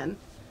Medallion.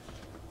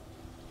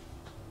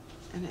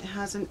 And it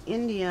has an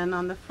Indian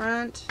on the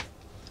front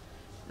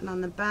and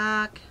on the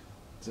back.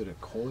 Is it a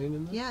coin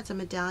in there? Yeah, it's a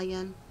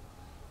medallion.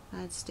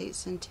 United States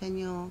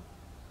Centennial.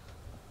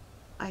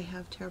 I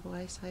have terrible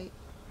eyesight.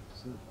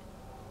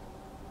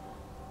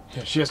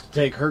 Yeah, she has to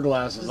take her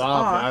glasses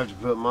off. I have to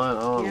put mine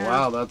on. Yeah.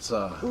 Wow, that's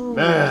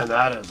man,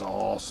 that is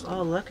awesome.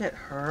 Oh, look at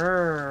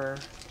her.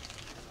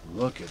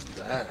 Look at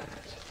that.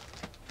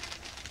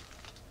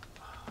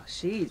 Oh,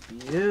 she's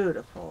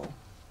beautiful.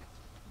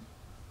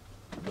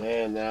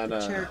 Man, that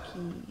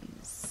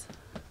Cherokees.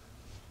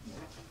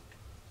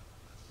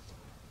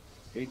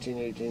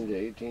 1818 to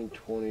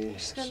 1820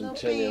 She's got a little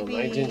Centennial, baby.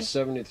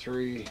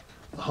 1973.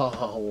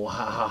 Oh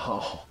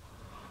wow.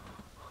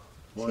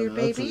 See your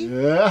baby?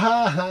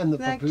 Yeah, and the Isn't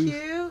that papoose.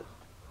 cute?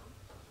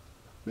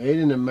 Made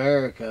in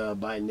America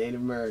by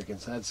Native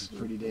Americans. That's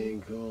pretty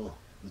dang cool.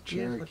 The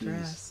Beautiful Cherokees.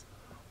 dress.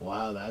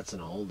 Wow, that's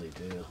an oldie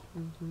too.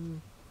 Mm-hmm.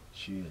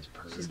 She is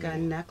perfect. She's got a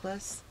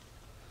necklace.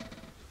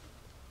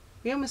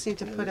 We almost need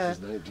to put this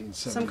a is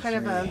some kind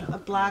of a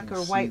 1973. black or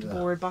You can white see the-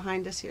 board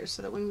behind us here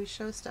so that when we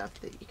show stuff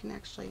that you can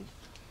actually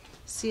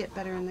see it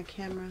better in the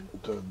camera.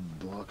 to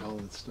block all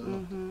that stuff.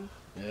 Mm-hmm.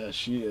 Yeah,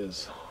 she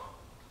is.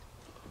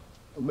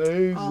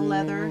 Amazing. All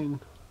leather.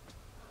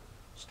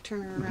 Just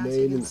turn her around so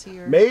you can see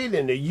her. Made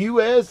in the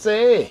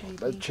USA Maybe.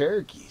 by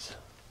Cherokees.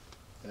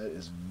 That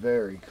is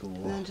very cool.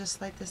 And then just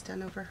slide this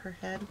down over her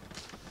head.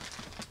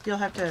 You'll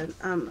have to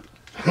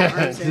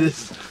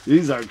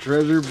These are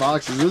treasure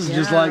boxes. This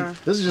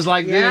is just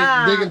like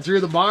digging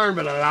through the barn,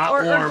 but a lot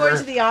warmer. Or going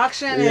to the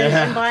auction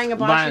and buying a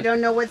box you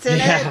don't know what's in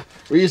it.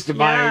 We used to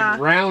buy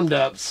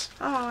roundups.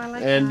 Oh, I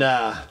like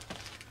that.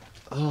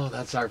 And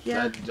that's our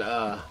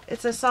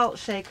it's a salt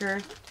shaker.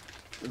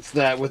 It's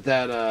that with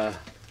that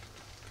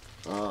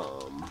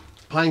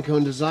pine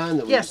cone design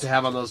that we used to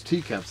have on those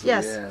teacups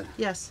that we had.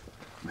 Yes.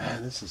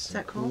 Man, this is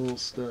some cool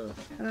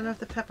stuff. I don't know if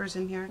the pepper's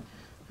in here.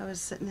 I was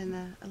sitting in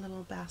a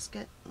little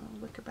basket, a little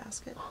wicker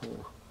basket.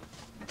 Oh.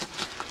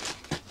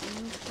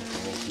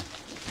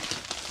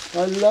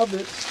 I love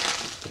it.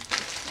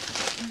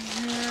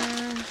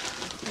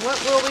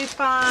 What will we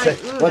find?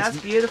 Ooh,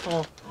 that's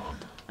beautiful.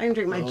 I can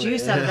drink my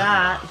juice out of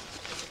that.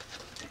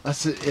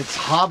 It's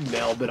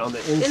hobnail, but on the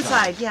inside.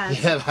 Inside, yeah.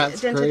 Yeah, that's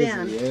crazy.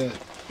 Yeah.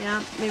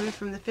 Yeah, maybe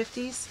from the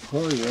 50s.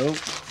 Oh, yeah.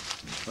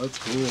 That's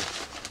cool.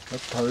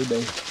 That's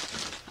party.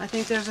 I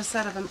think there's a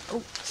set of them.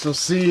 Oh. So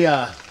see,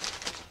 no.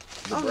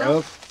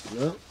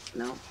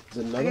 No. Is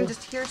it I can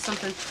just hear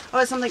something. Oh,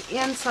 it's something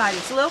inside.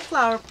 It's a little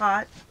flower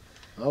pot.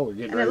 Oh, we're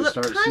getting ready to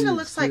start seeds. It kind of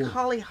looks like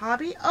Holly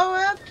Hobby. Oh,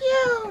 how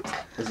cute!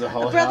 Is it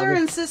Holly Hobby? Brother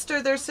and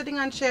sister, they're sitting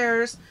on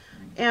chairs,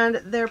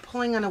 and they're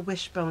pulling on a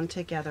wishbone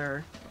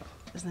together.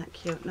 Isn't that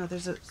cute? No,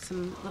 there's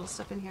some little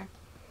stuff in here.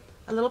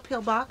 A little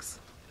pill box.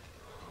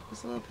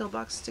 There's a little pill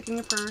box. Stick in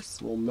your purse.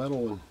 A little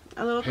metal one.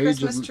 A little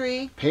Christmas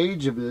tree.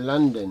 Page of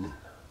London.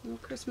 A little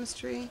Christmas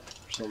tree.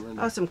 Something.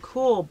 Oh, some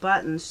cool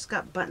buttons. She's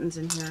got buttons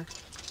in here.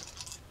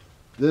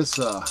 This,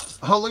 oh,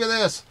 look at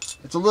this.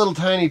 It's a little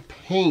tiny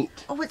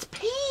paint. Oh, it's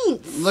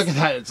paint. Look at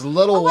that. It's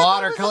little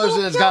watercolors,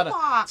 and it's got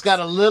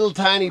a little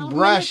tiny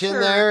brush in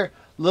there.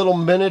 Little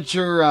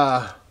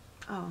miniature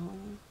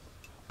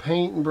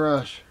paint and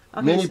brush.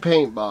 Okay, Mini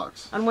paint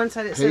box. On one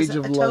side it says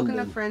a token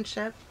of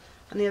friendship.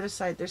 On the other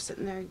side they're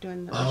sitting there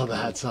doing the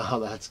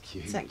that's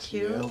cute. Is that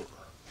cute? Yeah.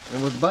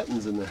 And with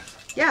buttons in there.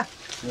 Yeah.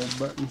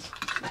 Little buttons.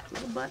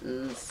 Little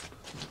buttons.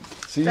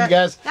 See, you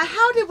guys. Now,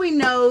 how did we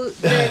know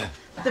that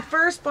the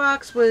first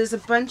box was a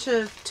bunch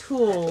of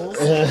tools?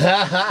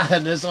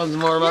 And this one's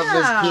more about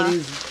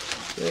Miss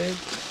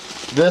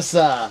Kitty's. This,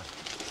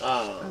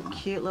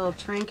 cute little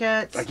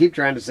trinkets. I keep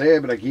trying to say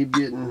it, but I keep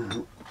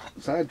getting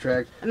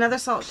sidetracked. Another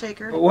salt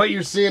shaker. But what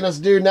you're seeing us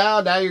do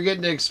now you're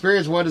getting to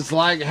experience what it's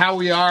like, how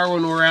we are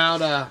when we're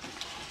out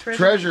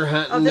treasure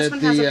hunting. Oh, this one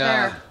has a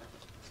pair.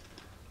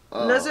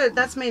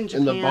 That's made in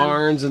Japan. In the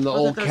barns and the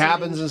old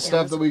cabins and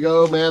stuff that we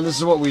go, man, this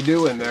is what we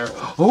do in there.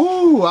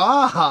 Ooh,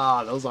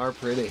 those are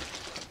pretty.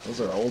 Those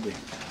are oldie.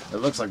 It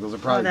looks like those are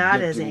probably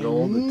dipped in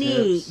gold. That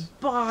is a neat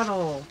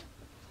bottle.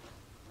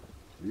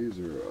 These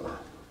are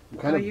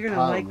you're going to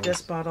like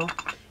this bottle.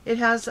 It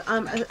has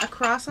a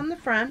cross on the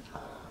front,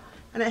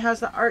 and it has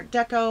the Art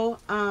Deco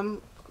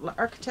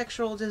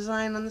architectural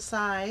design on the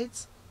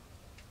sides.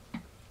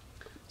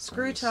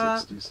 Screw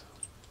top. 60s.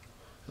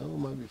 Oh, it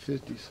might be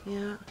 50s.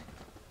 Yeah.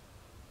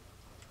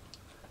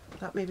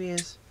 Thought maybe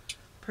his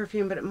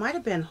perfume, but it might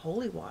have been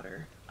holy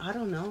water. I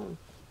don't know.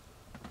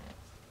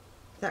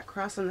 That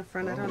cross on the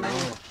front, I don't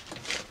know.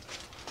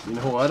 You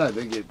know what? I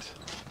think it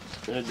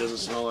doesn't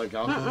smell like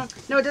alcohol.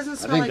 No, it doesn't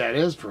smell like... I think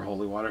that is for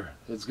holy water.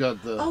 It's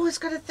got the... Oh, it's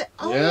got a...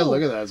 Yeah,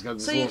 look at that. It's got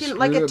this little screw.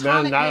 Like a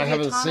tonic, I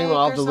haven't seen it.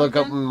 I'll have to look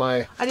up in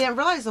my... I didn't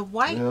realize the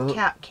white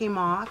cap came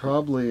off.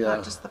 Probably,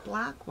 not just the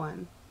black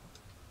one.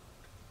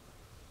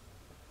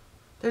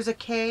 There's a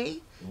K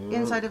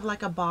inside of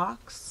like a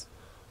box.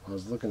 I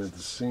was looking at the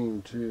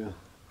seam too.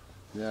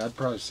 Yeah, I'd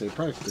probably say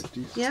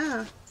 50s.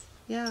 Yeah,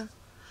 yeah.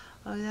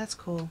 Oh, that's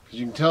cool. Because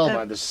you can tell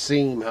by the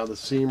seam, how the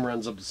seam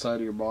runs up the side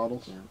of your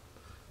bottles.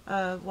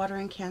 Yeah.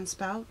 Watering can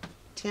spout,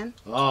 tin.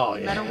 Oh,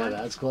 yeah, metal one.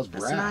 that's close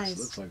brass. Nice.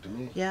 Looks like to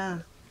me. Yeah.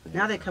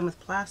 Now they come with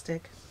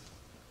plastic.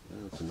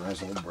 Yeah, it's a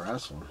nice old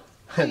brass one.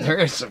 And there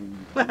is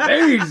some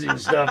amazing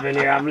stuff in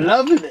here. I'm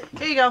loving it.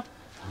 Here you go.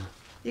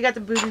 You got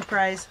the booby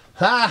prize.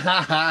 Ha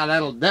ha ha!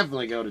 That'll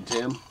definitely go to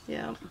Tim.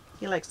 Yeah,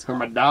 he likes to. For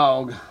my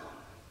dog.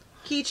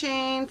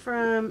 Keychain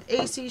from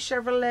AC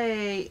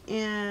Chevrolet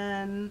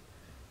in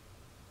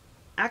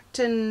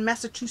Acton,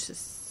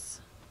 Massachusetts.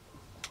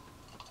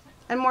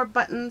 And more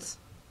buttons.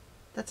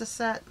 That's a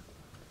set.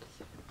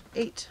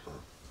 8.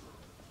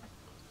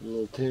 A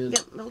little tin.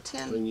 Yep, little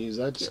tin. We can use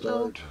that to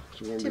start. So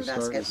we're going to be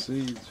starting basket.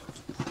 seeds.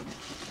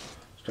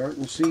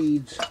 Starting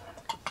seeds.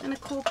 And a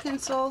cool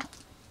pencil.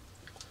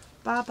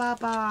 Ba ba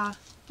ba.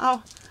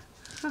 Oh,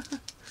 I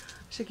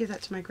should give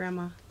that to my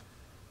grandma.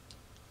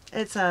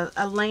 It's a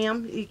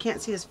lamb. You can't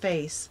see his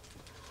face,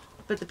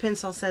 but the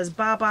pencil says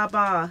ba ba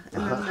ba,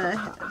 and then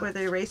where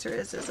the eraser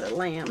is a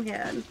lamb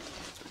head.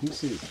 You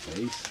see his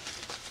face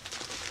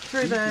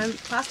through the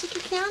plastic.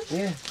 You can.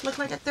 Yeah. Look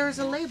like there's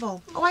a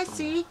label. Oh, I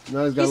see.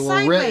 No, he's got a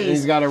little ribbon.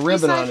 He's got a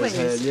ribbon on his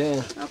head.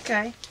 Yeah.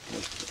 Okay.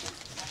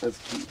 That's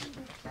cute.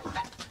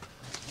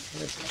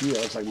 That's cute.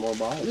 That looks like more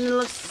bottles. And it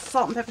looks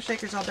salt and pepper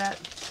shakers. I'll bet.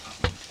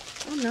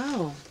 Oh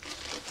no.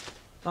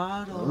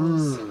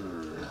 Bottles.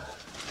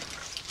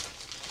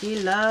 He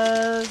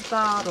loves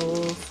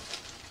bottles.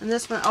 And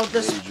this one, oh,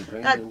 this,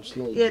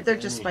 yeah, they're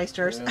just spice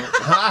jars. Yeah.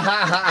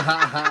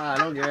 I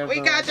don't care. We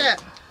got you.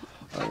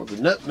 Oh,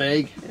 the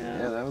nutmeg.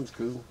 Yeah, that one's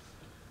cool.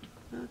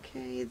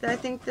 Okay, I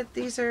think that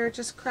these are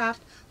just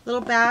craft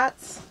little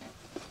bats.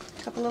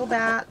 A couple little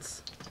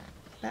bats.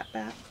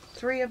 Bat.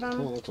 3 of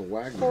them. Oh, that's a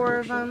Wagner. 4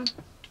 of them.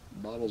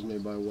 Bottles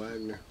made by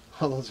Wagner.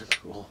 Oh, those are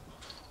cool.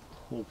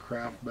 Little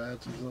craft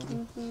bats or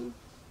something.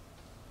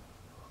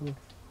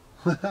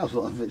 I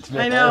love it,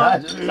 man. I know. I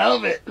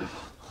love it.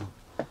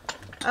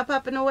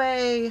 Up and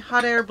away.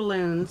 Hot air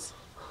balloons.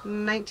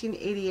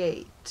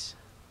 1988.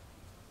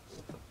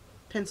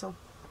 Pencil.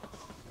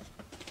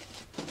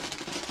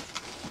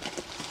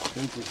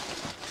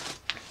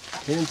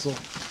 Pencil.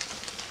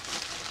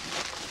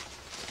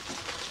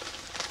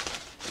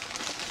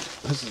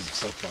 This is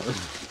so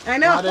fun. I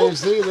know. I didn't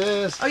see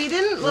this. Oh, you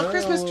didn't? Little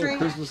Christmas tree.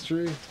 Christmas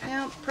tree.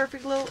 Yeah,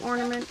 perfect little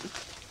ornament.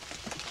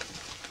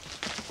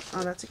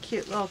 Oh, that's a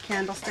cute little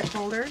candlestick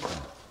holder.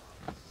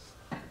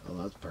 Oh,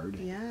 that's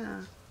pretty.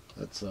 Yeah.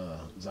 That's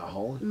is that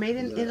Holland? Made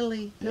in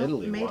Italy. Nope,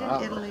 Italy. Made Wow.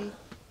 in Italy.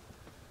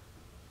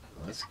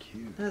 That's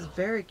cute. That's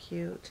very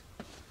cute.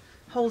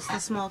 Holds the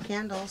small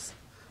candles.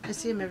 I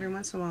see them every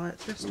once in a while at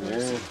thrift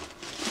stores.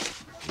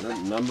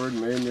 Yeah. Numbered,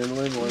 made in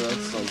Italy. Boy, that's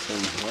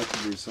something. That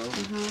could be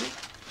something.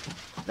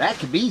 That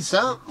could be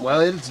something.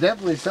 Well, it's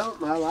definitely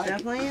something. I like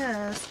Definitely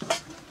is.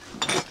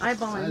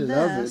 Eyeballing I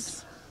love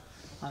this.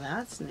 Oh,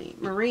 that's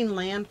neat. Marine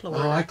land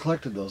Florida. Oh, I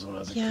collected those when I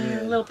was a kid.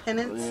 Yeah, little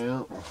pennants.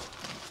 Yeah.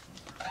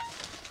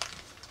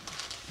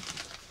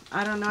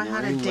 I don't know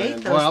how to Marine date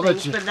land. those Well,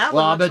 things, but that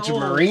well, one I bet looks you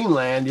old. Marine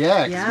Land,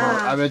 yeah. Yeah.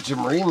 I bet you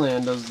Marine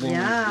Land doesn't even,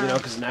 Yeah. you know,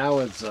 because now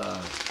it's,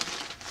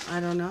 I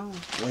don't know.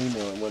 well, you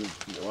know,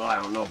 well, I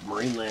don't know if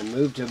Marine Land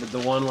moved to, but the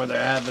one where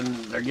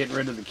they're getting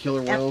rid of the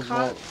killer whales.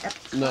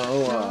 Epcot?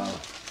 No,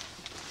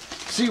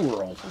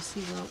 SeaWorld. Oh,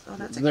 SeaWorld. Oh,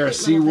 that's Isn't there a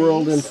cute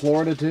little SeaWorld in vase.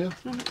 Florida, too?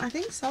 I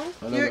think so.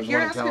 I know You're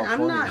there's one in asking.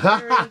 I'm not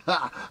California. very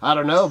I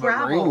don't know, but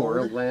Marine traveled.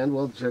 World Land,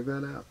 we'll check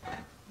that out.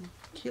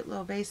 cute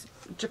little vase.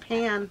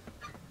 Japan.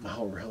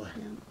 Oh, really?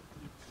 Yeah.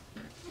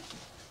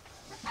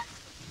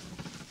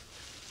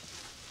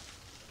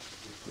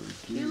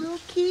 Cute little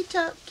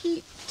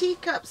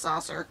teacup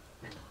saucer.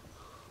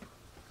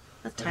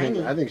 That's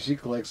tiny. I think she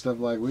collects stuff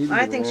like we do.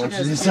 I think she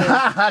does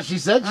She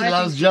said she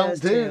loves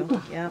junk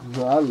too. Yep.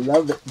 I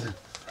love it.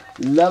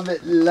 Love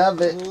it,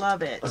 love it.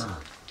 Love it.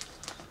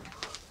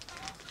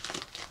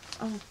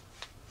 Oh,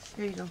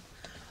 here you go.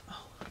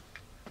 Oh,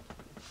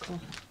 cool.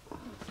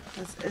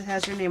 It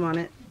has your name on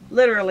it.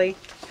 Literally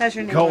has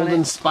your name on it.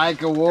 Golden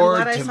Spike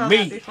Award I to saw me.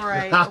 that before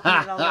I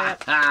opened it all the way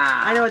up.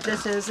 I know what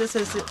this is. This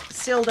is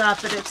sealed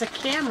up, but it's a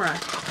camera.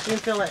 You can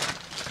feel it.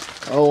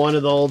 Oh, one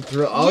of the old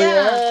oh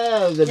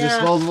yeah, the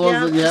disposable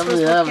ones that you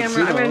haven't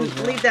seen. I'm going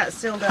to leave that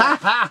sealed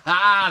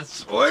up.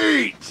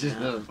 Sweet.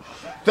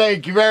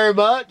 Thank you very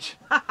much.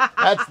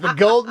 That's the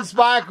Golden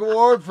Spike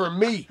Award for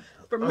me.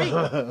 For me.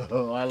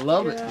 Oh, I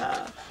love it.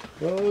 Yeah.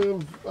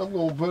 Well, I'm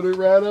going to put it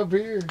right up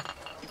here.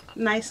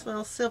 Nice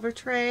little silver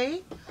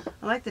tray.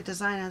 I like the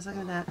design. I was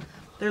looking at that.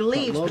 They're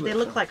leaves, but they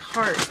look like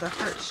hearts. They're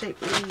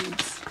heart-shaped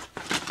leaves.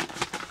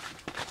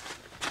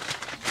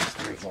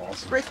 That's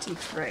awesome. Pretty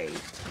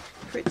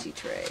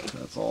tray.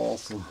 That's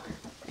awesome.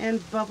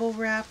 And bubble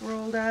wrap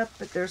rolled up,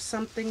 but there's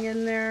something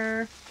in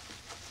there.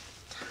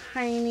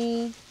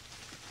 Tiny.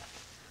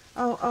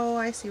 Oh,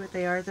 I see what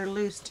they are. They're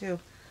loose too.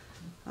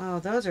 Oh,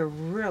 those are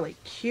really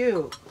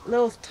cute.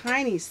 Little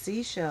tiny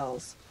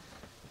seashells.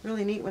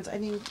 Really neat ones.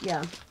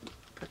 Yeah.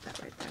 Put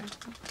that right there.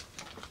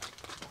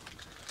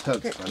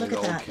 That's funny, the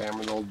old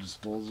camera, the old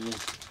disposable.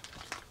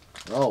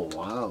 Oh,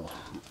 wow.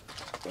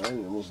 I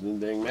almost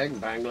need a dang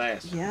magnifying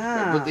glass.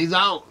 Yeah. Put these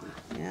on.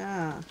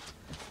 Yeah.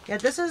 Yeah,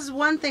 this is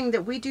one thing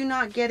that we do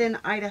not get in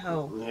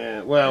Idaho.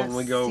 Yeah, well, That's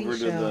when we go over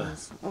to the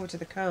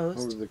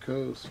coast. Over the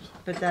coast.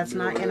 But that's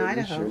not in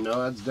Idaho.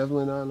 No, that's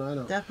definitely not in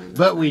Idaho. Definitely not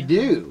but we Idaho.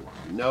 do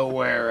know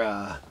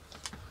where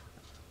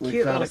we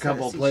Cute found a little set of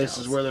couple of places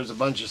seashells. where there's a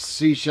bunch of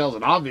seashells,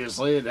 and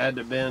obviously it had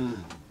to have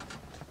been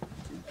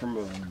from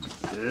a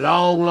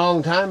long,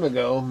 long time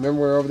ago. Remember we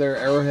were over there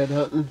arrowhead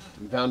hunting?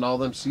 We found all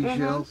them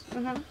seashells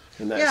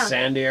in that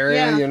sandy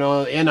area, you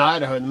know, in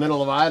Idaho, in the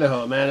middle of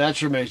Idaho. Man, that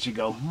sure makes you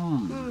go,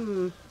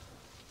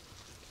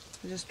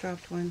 I just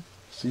dropped one.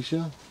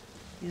 Seashell?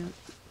 Yeah.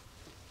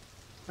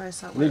 But I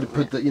saw We need to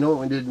put the, you know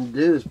what we didn't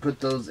do is put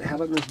those, how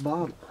about in this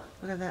bottle?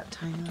 Look at that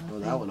tiny little Oh, thing.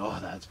 that one, oh,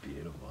 that's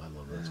beautiful. I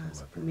love this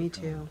one. Me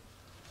too.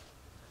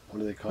 What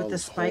do they call With the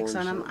those spikes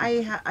on them.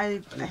 horns?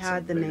 I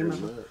had the name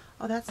of them. them.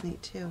 Oh, that's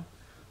neat too.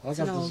 I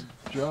got this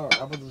jar.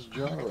 How about this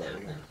jar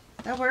right here?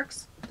 That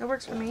works. That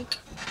works for me.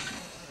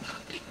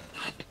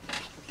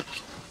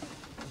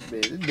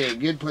 It'd be a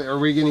good place. Are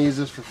we going to use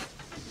this for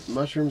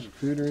mushrooms or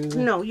food or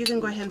anything? No, you can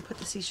go ahead and put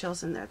the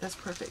seashells in there. That's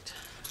perfect.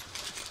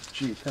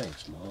 Gee,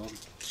 thanks, Mom.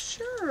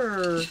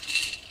 Sure.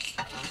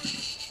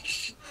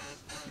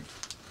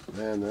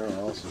 Man, they're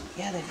awesome.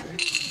 Yeah, they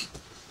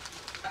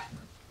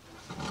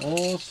are.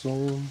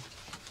 Awesome.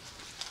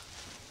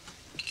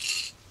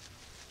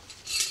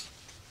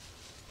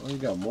 Oh, you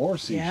got more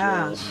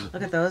seashells. Yeah,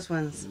 look at those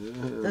ones. Yeah.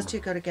 Those two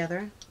go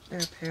together. They're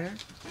a pair.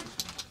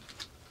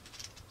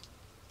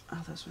 Oh,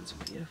 those ones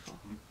are beautiful.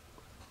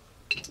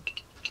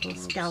 Little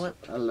scallop.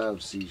 I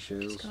love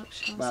seashells. Scallop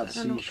shells. About I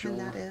don't know what seashell.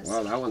 kind that is.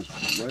 Wow, that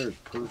one's there's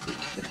perfect.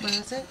 Which one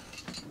is it?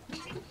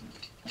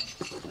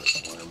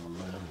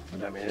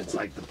 But I mean, it's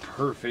like the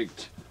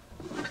perfect.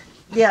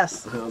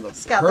 Yes. The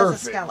That's a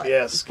perfect, scallop.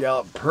 yeah,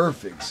 scallop,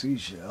 perfect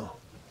seashell.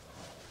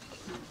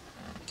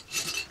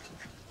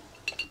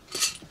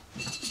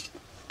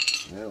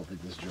 I don't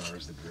think this jar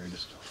is the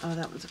greatest. Oh,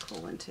 that one's a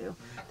cool one too.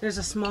 There's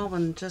a small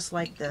one just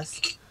like this.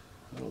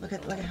 Look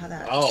at how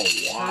that. Oh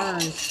wow!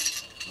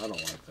 turns. I don't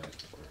like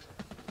that.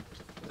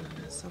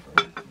 So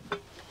cool.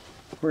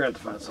 We're gonna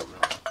have to find something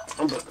else.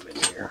 I'm putting them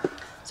in here.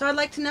 So I'd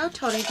like to know,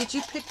 Tony, did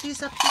you pick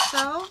these up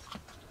yourself?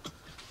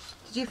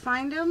 Did you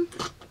find them?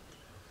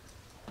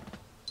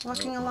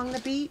 Walking along the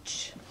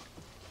beach?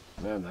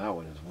 Man, that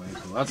one is way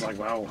cool. That's like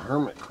my old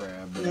hermit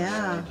crab. That I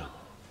Yeah. had. That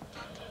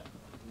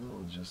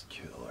one's just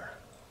killer.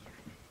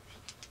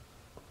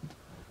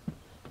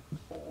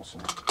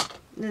 Awesome.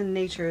 And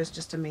nature is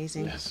just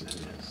amazing. Yes, it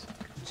is.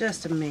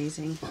 Just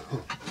amazing.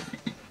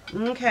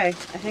 Okay, I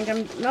think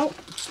I'm, nope.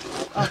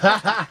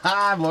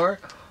 More.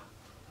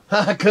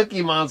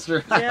 Cookie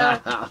Monster.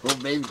 Yeah.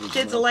 Little baby Cookie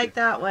Kids will like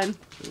that one.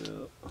 Yeah.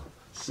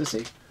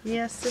 Sissy.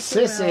 Yes,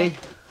 Sissy Sissy.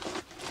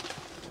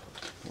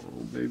 Little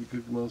baby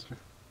Cookie Monster.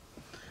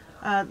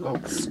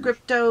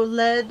 Scripto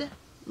lead,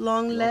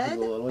 long lead.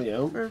 Little,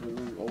 yeah, for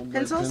for old lead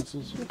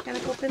pencils,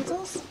 mechanical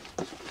pencils.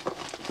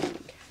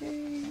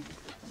 Okay.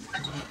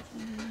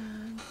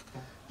 And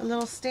a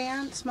little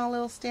stand, small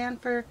little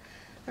stand for.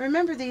 I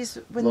remember these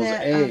when those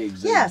the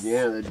eggs. yes,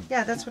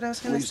 Yeah, that's what I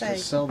was we gonna used say. to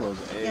sell those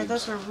eggs. Yeah,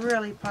 those were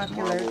really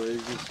popular. Marble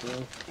eggs and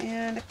stuff.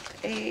 And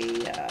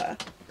a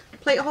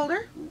plate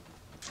holder.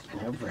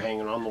 Yep, for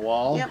hanging on the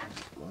wall. Yep.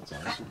 That's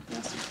awesome.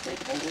 That's a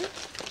plate holder.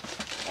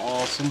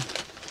 Awesome.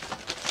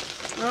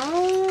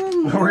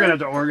 Oh, We're gonna have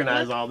to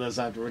organize all this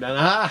after we're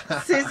done.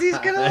 Sissy's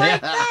gonna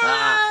like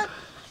that.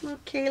 Little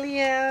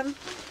Kaylee-Ann.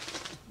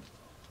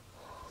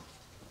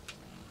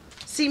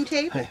 Seam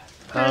tape.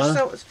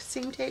 Huh?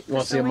 Seam tape. You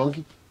want to see a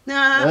monkey?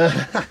 Nah.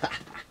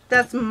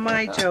 That's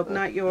my joke,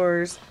 not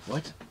yours.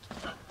 What?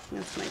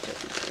 That's my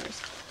joke, not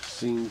yours.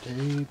 Seam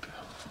tape.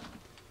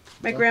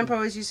 My grandpa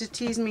always used to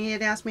tease me.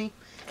 He'd ask me,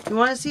 "You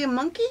want to see a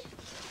monkey?"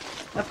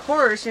 Of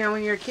course, you know,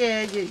 when you're a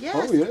kid, yes,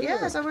 Oh, yeah.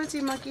 yes, I want to see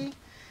a monkey.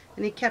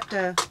 And he kept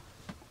a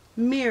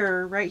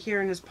mirror right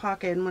here in his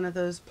pocket in one of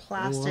those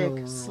plastic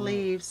Whoa.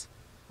 sleeves.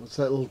 What's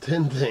that little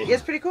tin thing?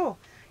 It's pretty cool.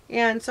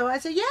 And so I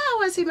said, "Yeah, I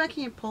want to see a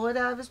monkey." He'd pull it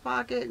out of his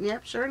pocket, and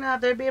yep, sure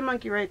enough, there'd be a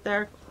monkey right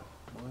there.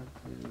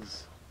 What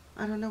is...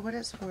 I don't know what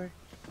it's for.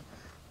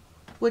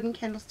 Wooden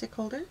candlestick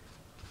holder.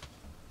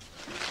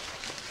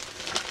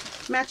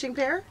 Matching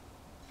pair.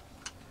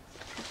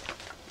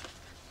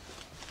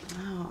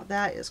 Oh,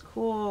 that is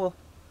cool.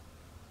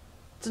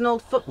 It's an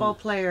old football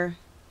player.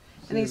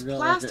 And he's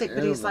plastic,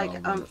 but he's like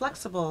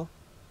flexible.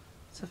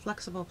 It's a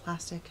flexible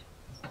plastic.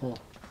 Oh,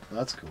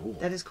 that's cool.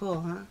 That is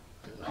cool, huh?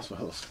 That's what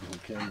those little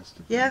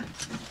candlesticks. Yeah.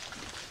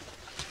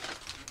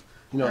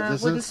 You know what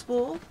this wooden is?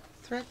 spool,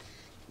 thread.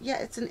 Yeah,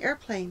 it's an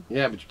airplane.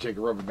 Yeah, but you take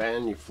a rubber band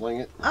and you fling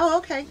it. Oh,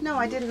 okay. No,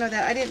 I didn't know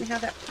that. I didn't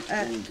have that.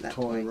 That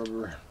Toy point.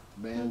 rubber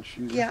band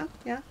shooter. Yeah,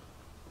 yeah.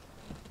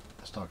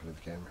 I was talking to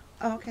the camera.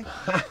 Oh, okay.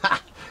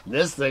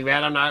 This thing,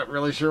 man, I'm not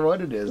really sure what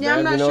it is. Yeah, man.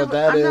 I'm not You know sure. what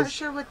that I'm is? not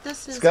sure what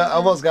this is. It's got either.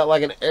 almost got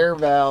like an air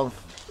valve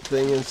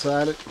thing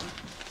inside it.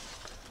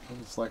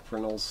 It's like for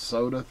an old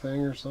soda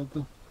thing or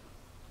something.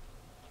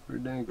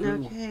 Pretty dang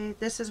cool. Okay,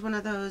 this is one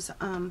of those.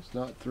 It's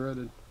not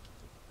threaded.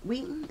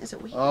 Wheaton? Is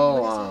it Wheaton?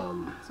 Oh, What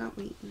is it? It's not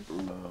Wheaton.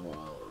 No.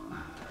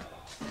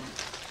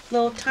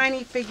 Little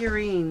tiny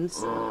figurines.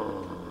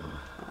 Oh.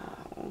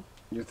 Oh,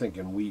 You're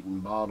thinking Wheaton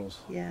bottles.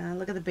 yeah,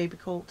 look at the baby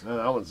colt. Oh,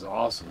 that one's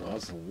awesome.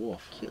 That's a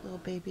wolf. Cute little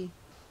baby.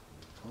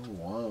 Oh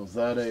wow, is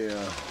that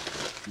a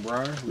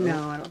briar?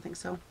 No, I don't think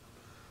so.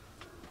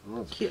 Oh,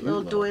 that's a Cute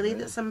little doily thing.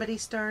 that somebody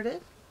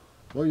started.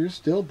 Well, you're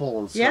still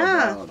pulling stuff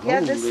Yeah, out. yeah.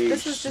 Holy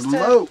This was just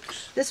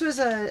smokes. This was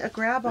a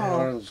grab What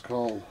all. is it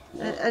called?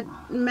 A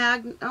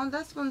magnet. Oh,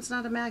 that one's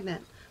not a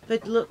magnet.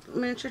 But look,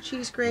 miniature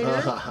cheese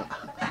grater.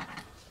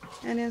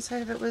 And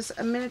inside of it was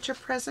a miniature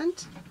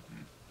present.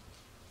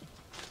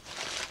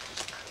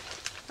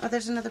 Oh,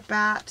 there's another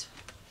bat.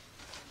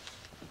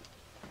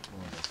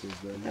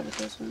 That was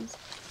those ones.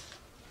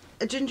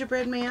 A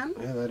gingerbread man.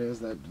 Yeah, that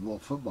is. That little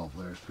football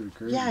player is pretty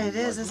crazy. Yeah, it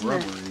He's is, like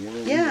isn't it? rubbery, you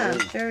know? Yeah,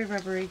 He's very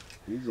rubbery. old.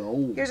 He's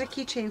old. Here's a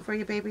keychain for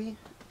you, baby.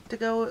 To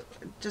go.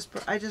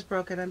 I just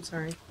broke it. I'm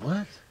sorry.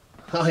 What?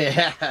 Oh,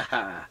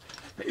 yeah.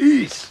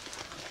 East.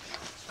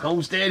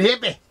 Homestead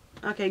hippie.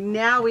 Okay,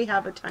 now we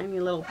have a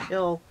tiny little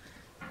pill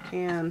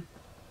can.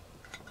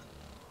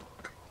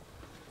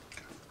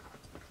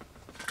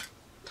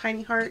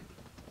 Tiny heart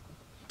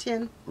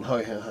tin. Oh,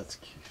 yeah, that's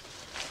cute.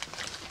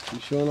 You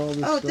showing all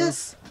this Oh, stuff?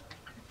 this.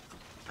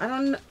 I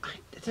don't know.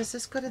 Does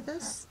this go to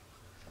this?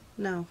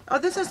 No. Oh,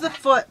 this is the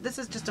foot. This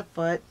is just a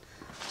foot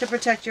to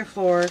protect your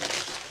floor.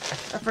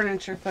 A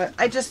furniture foot.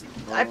 I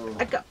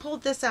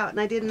pulled this out and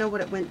I didn't know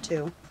what it went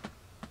to.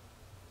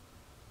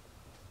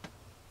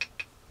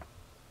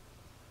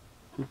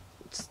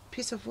 It's a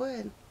piece of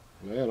wood.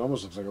 Yeah, it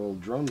almost looks like a little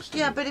drumstick.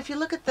 Yeah, but if you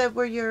look at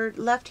where your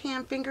left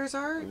hand fingers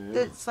are,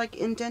 it's like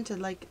indented,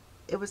 like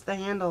it was the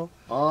handle.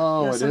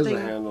 Oh, it is a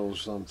handle or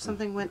something.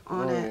 Something went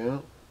on it. Yeah.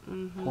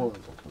 Mm-hmm.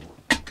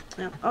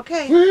 Yeah.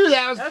 Okay. Woo,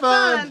 that was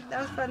fun.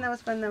 That was fun. That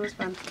was fun. That was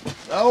fun.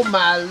 Oh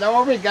my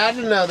Lord, we got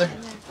another.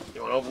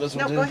 You want to open this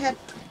one too? No, go ahead.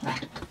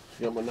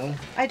 You want my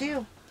knife? I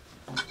do.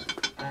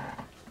 I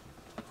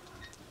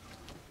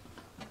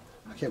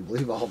can't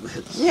believe all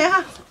this.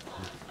 Yeah.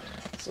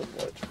 So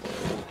much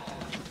fun.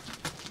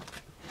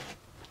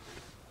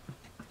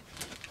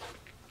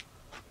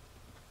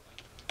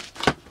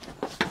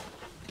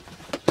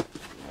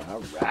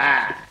 All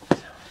right.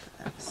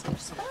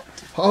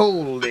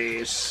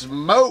 Holy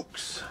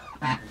smokes!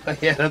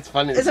 Yeah, that's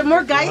funny. Is it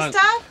more guy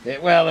stuff?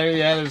 Well,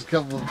 there's a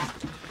couple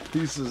of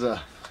pieces of.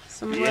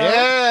 Some rope?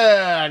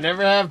 Yeah,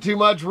 never have too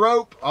much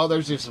rope. Oh,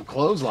 there's just some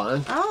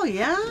clothesline. Oh,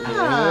 yeah.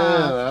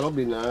 Yeah, that'll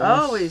be nice.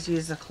 Always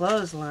use a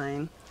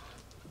clothesline.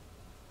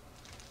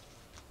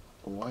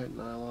 A white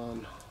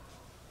nylon.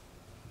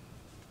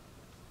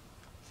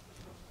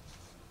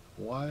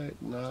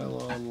 White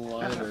nylon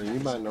liner. You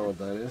might know what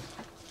that is.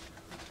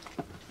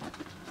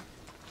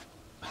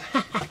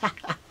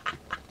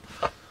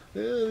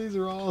 Yeah, these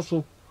are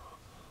awesome.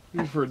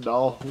 These for a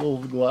doll.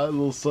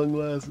 Little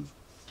sunglasses.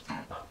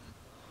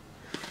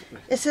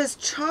 It says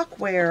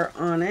chalkware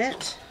on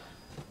it.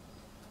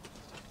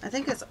 I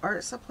think it's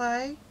art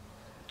supply.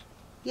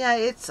 Yeah,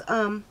 it's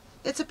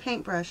a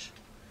paintbrush.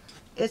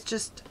 It's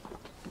just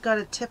got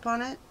a tip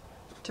on it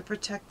to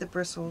protect the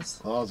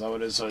bristles. Oh, is that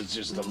what it is? So it's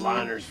just the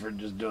liners for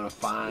just doing a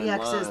fine yeah,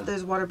 line. because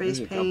there's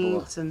water-based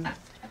paints and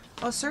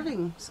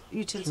serving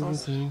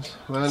utensils.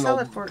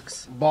 Salad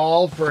forks.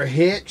 Ball for a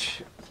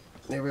hitch.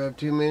 Never have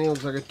too many.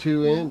 Looks like a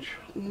 2-inch.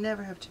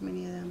 Never have too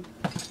many of them.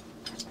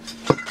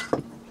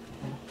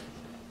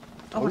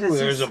 Oh,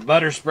 there's a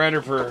butter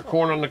spreader for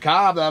corn on the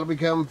cob. That'll be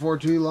coming for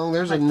too long.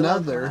 There's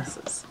another.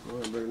 Oh,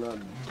 I better not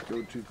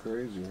go too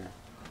crazy here.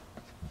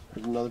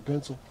 There's another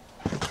pencil.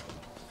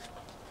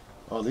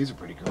 Oh, these are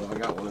pretty cool. I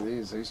got one of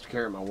these. I used to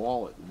carry my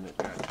wallet and it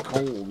got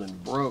cold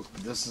and broke.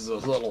 This is a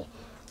little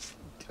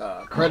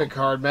credit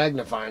card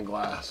magnifying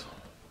glass.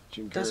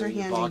 You can Those are carry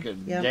in handy. your pocket.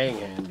 Yep. Dang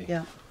handy.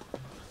 Yeah.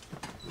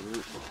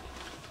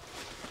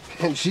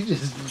 And she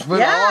just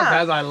put it all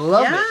because I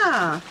love it.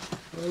 Yeah.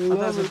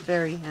 Those are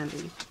very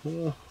handy.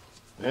 Yeah,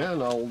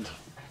 an old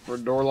for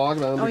door lock.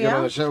 That'll be good yeah?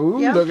 on the show.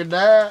 Ooh, look at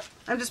that.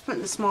 I'm just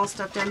putting the small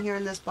stuff down here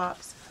in this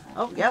box.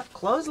 Oh, yep,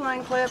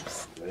 clothesline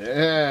clips.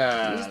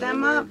 Yeah. Use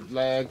them up.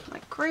 Flag.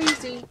 Like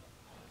crazy.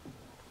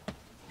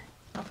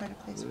 I'll try to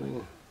place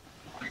one.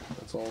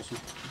 That's awesome.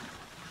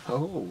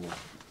 Oh.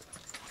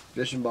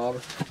 Fishing bobber.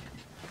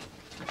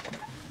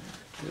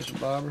 Fishing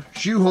bobber.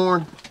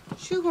 Shoehorn.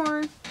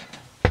 Shoehorn.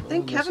 I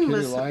think Kevin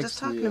was just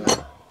talking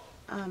about.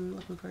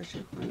 Looking for a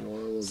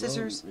shoehorn.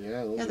 Scissors.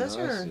 Yeah, those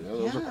are nice.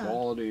 Those are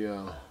quality.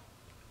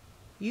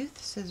 Youth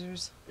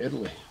scissors.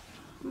 Italy.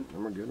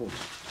 Them are good ones.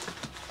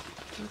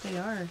 What they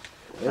are.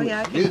 Oh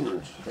yeah, I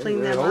can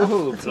clean them up.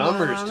 Oh,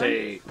 plumber's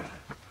tape.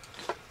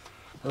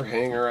 Or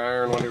hanger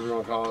iron, whatever you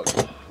want to call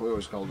it. We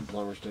always called it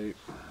plumber's tape.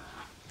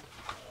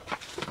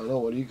 I don't know,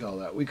 what do you call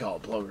that? We call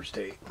it plumber's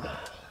tape.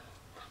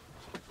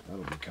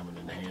 That'll be coming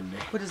in handy.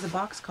 What does the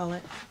box call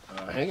it?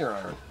 Hanger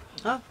iron.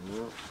 Oh.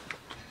 Yeah.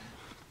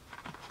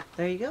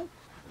 There you go.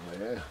 Oh,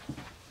 yeah.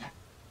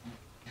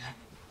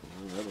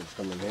 That'll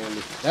come in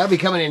handy. That'll be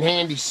coming in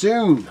handy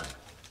soon.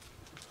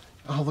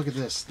 Oh, look at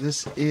this.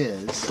 This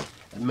is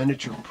a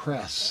miniature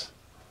press.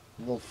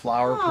 A little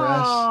flower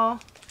press.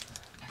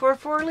 For a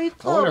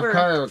 4-leaf I wonder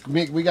clover.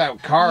 if we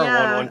got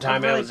Cara one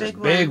time. Really it was this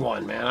big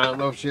one, man. I don't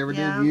know if she ever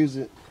did use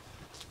it.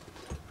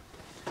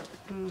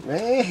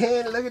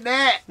 Man, look at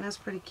that. That's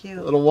pretty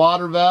cute. Little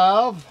water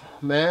valve,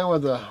 man,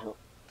 with a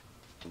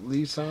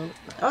lease on it.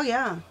 Oh,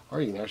 yeah. Or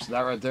you can actually,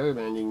 that right there,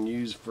 man, you can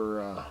use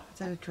for... is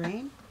that a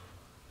drain?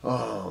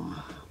 You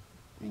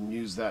can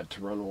use that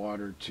to run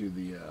water to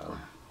the...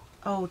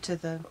 to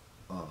the...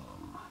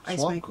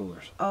 swamp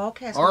coolers. Oh,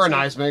 okay. Or an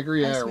ice maker,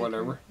 or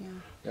whatever.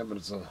 Yeah, but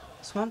it's a...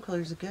 Swamp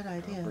cooler's a good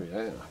idea.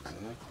 Yeah.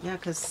 Yeah,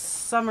 because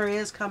summer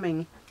is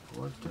coming.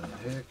 What the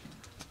heck?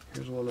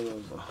 Here's one of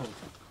those...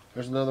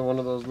 There's another one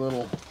of those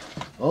little...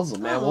 Those,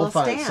 man, we'll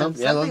find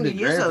something. Yeah, those would be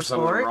great for some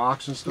of the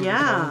rocks and stuff.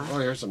 Yeah. Oh,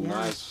 here's some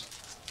nice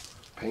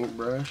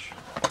paintbrush.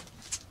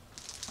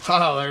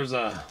 Oh, there's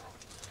a...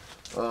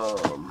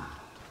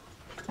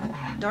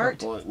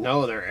 Dart?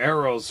 No, they're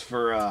arrows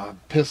for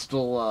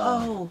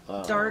pistol...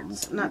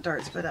 darts. Not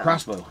darts, but...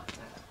 crossbow.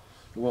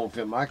 It won't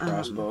fit my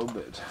crossbow,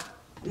 but...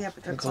 Yeah,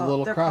 but it's a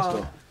little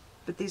crossbow.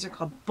 But these are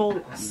called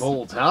bolts.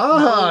 Bolts.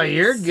 Oh,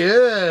 you're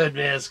good,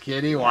 Miss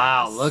Kitty.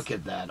 Wow, look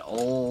at that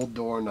old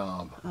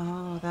doorknob.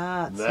 Oh,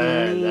 that's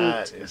neat.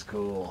 That is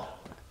cool.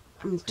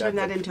 Turn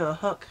that into a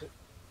hook.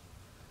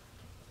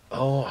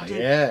 Oh,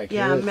 yeah.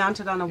 Yeah, mount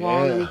it on a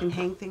wall and you can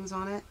hang things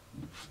on it.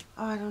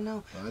 Oh, I don't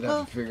know. I'd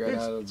have to figure it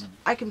out.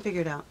 I can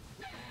figure it out.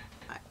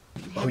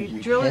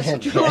 Drill a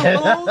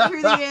hole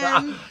through the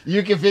end.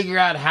 You can figure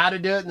out how to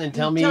do it and then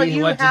tell me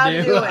what how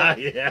to do. do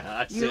it.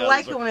 Yeah, You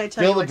like it when I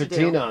tell you what to do.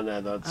 Feel the patina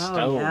on that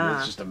stone. Yeah.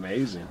 It's just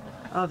amazing.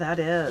 Oh, that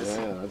is.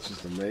 Yeah, that's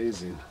just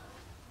amazing.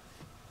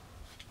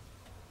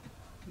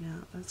 Yeah,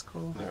 that's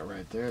cool. That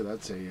right there,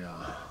 that's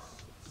a,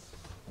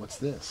 what's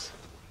this?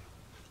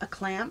 A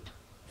clamp.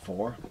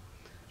 For?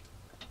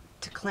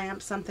 To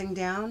clamp something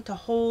down, to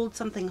hold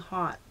something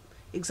hot.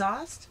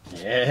 Exhaust?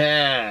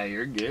 Yeah,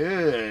 you're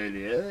good.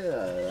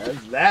 Yeah,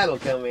 that'll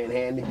come in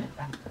handy.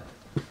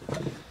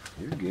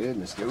 You're good,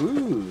 Mr.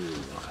 Ooh,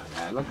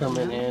 that'll come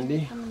in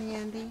handy. Come in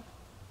handy.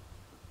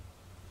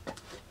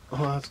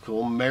 Oh, that's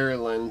cool.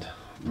 Maryland.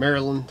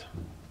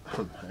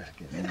 It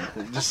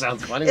just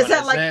sounds funny. Is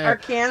that like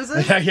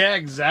Arkansas? Yeah,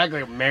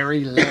 exactly.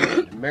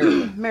 Maryland.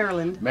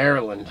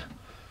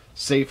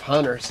 Safe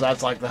hunter. So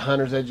that's like the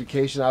hunter's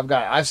education.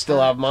 I still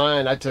have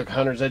mine. I took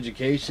hunter's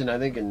education, I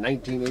think, in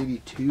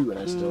 1982, and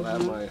I still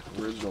have my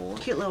original one.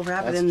 Cute little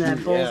rabbit in the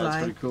bullseye. Yeah, that's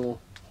pretty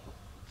cool.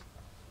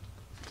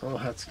 Oh,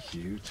 that's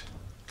cute.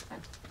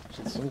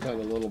 It's some kind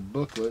of little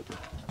booklet. It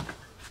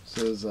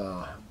says,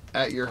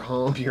 at your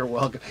home, you're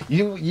welcome.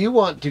 You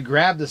want to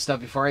grab this stuff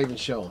before I even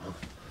show them.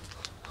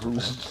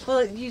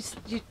 Well, you're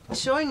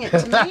showing it to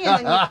me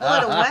and then you pull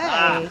it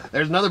away.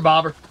 There's another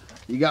bobber.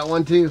 You got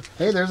one too.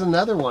 Hey, there's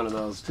another one of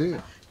those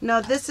too. No,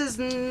 this is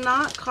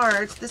not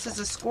cards. This is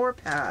a score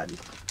pad.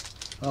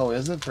 Oh,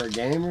 is it for a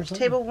game or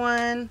something? Table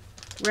 1,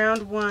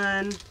 round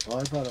 1. Oh,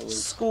 I thought it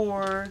was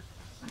score.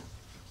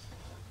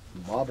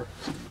 Bobber.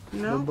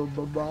 No.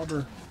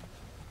 Bobber.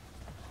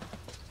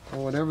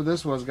 Oh, whatever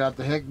this was got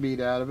the heck beat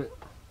out of it.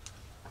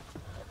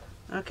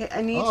 Okay,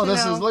 I need to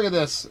know. Oh, look at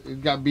this.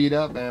 It got beat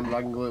up, man, but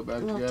I can glue it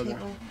back together.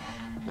 Table.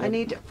 I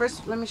need to,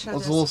 first, let me show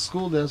this. It's a little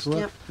school desk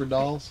for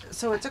dolls.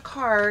 So it's a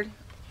card.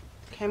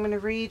 Okay, I'm going to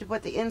read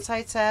what the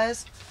inside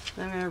says.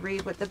 And I'm going to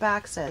read what the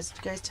back says.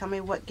 You guys tell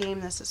me what game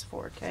this is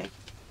for, okay?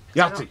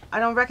 Yahtzee. I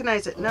don't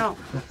recognize it, no.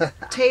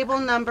 Table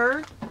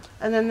number,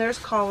 and then there's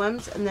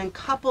columns, and then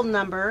couple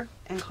number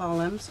and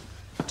columns,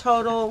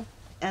 total,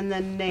 and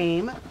then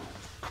name.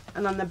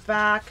 And on the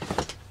back,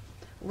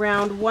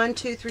 round 1,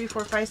 2, 3,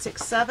 4, 5,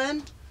 6,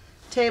 7.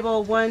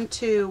 Table 1,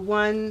 2,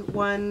 1,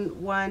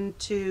 1, 1,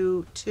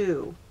 2,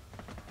 2.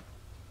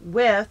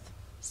 With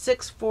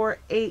 6, 4,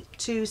 8,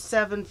 2,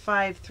 7,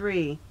 5,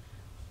 3.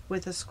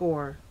 With a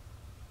score.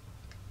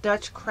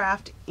 Dutch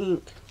Craft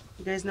Inc.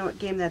 You guys know what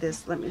game that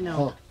is? Let me know.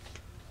 Huh.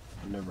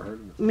 I've never heard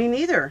of it. Me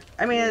neither.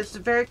 I mean, it's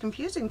very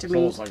confusing to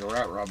me. It's almost like a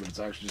rat rod, but it's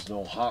actually just an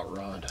old hot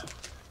rod.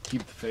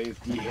 Keep the faith,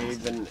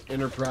 Dehaven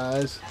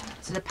Enterprise.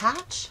 Is it a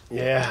patch?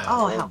 Yeah.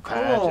 Oh, how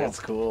patch. cool. It's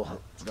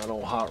cool. It's got an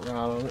old hot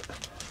rod on it.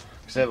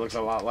 It looks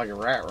a lot like a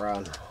rat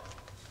rod.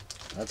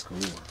 That's cool.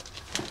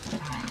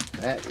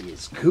 That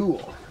is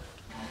cool.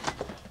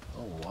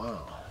 Oh,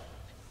 wow.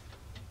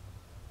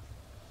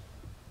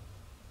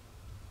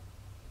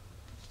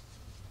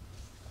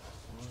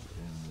 What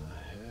in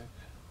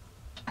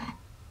the heck?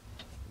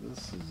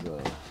 This is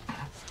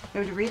You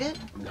want me to read it?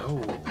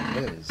 No,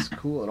 that is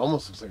cool. It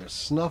almost looks like a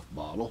snuff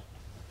bottle.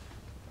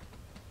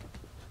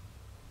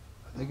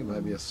 I think it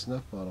might be a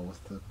snuff bottle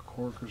with the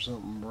cork or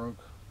something broke.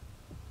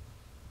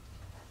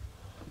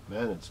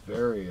 Man, it's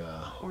very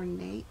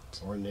ornate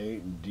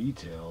and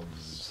detailed.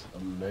 It's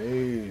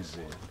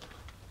amazing.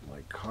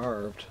 Like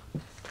carved.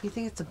 You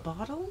think it's a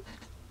bottle?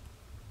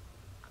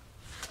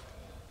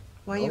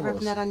 Why are you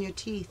rubbing that on your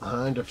teeth?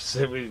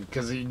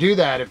 Because you do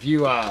that if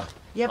you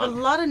you have a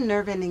lot of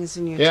nerve endings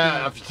in your teeth.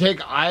 Yeah, if you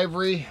take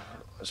ivory,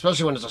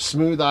 especially when it's a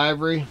smooth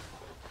ivory,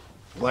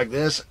 like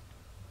this,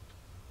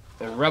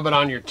 and rub it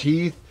on your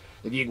teeth,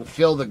 if you can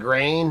feel the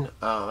grain,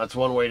 that's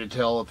one way to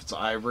tell if it's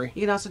ivory.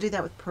 You can also do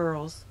that with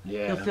pearls.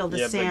 Yeah, you'll feel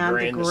the sand, the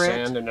grain, the grit, the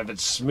sand, and if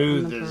it's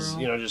smooth,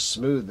 just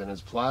smooth, then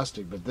it's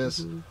plastic. But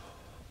this,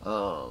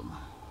 look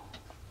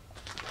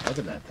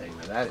at that thing.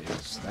 That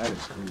is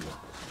cool.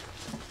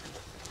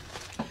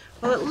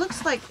 Well, it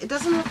looks like, it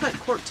doesn't look like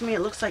cork to me. It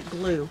looks like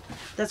glue.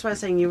 That's why I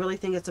was saying, you really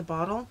think it's a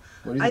bottle?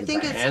 What do you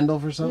think? It's a handle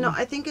for something? No,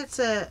 I think it's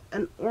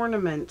an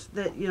ornament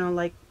that,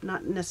 like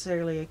not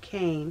necessarily a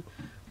cane,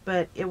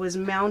 but it was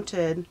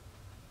mounted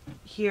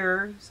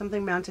here,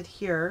 something mounted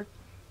here,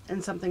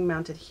 and something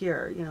mounted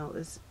here. It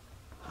was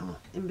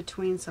in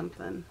between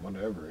something.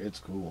 Whatever, it's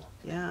cool.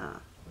 Yeah.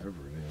 Whatever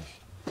it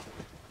is.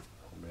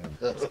 Oh, man.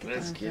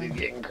 This kid is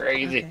getting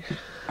crazy. Okay.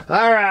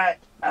 All right.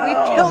 We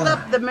filled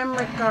up the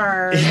memory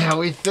card. Yeah,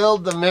 we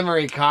filled the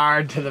memory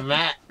card to the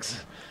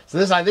max. So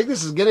I think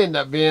this is going to end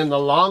up being the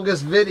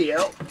longest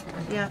video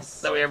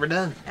that we ever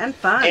done. And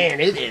fun.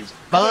 And it is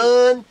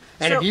fun.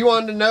 And if you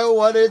wanted to know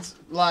what it's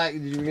like,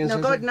 go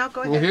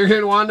ahead. If you're going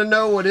to want to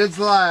know what it's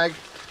like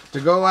to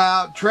go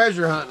out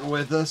treasure hunting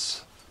with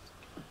us,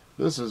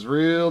 this is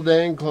real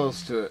dang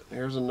close to it.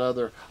 Here's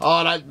another.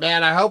 Oh,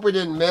 and I hope we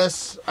didn't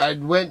miss. I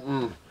went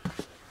and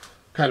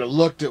kind of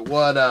looked at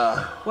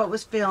what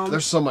was filmed.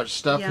 There's so much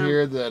stuff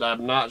here that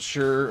I'm not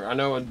sure. I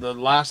know the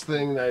last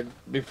thing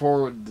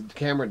before the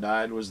camera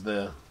died was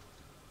the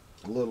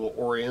little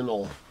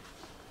Oriental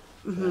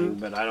thing,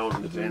 but I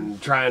don't.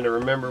 And trying to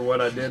remember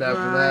what I did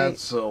after that.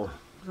 So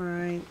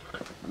Right.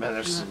 Man,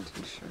 there's some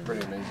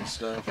pretty amazing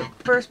stuff.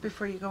 First,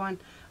 before you go on,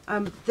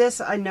 this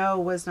I know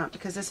was not,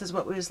 because this is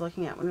what we was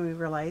looking at when we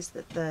realized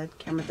that the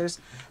camera,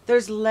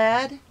 there's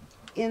lead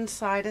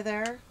inside of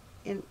there,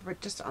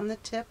 just on the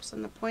tips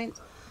and the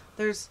points.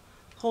 There's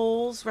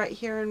holes right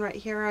here and right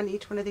here on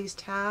each one of these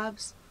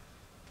tabs.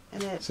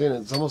 And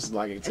it's almost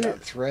like it's got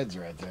threads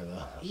right there,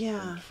 though.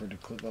 Yeah. For to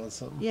clip on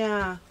something.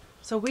 Yeah.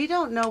 So we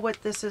don't know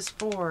what this is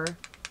for.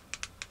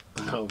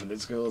 No, but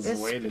it's cool.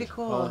 It's pretty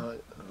cool. I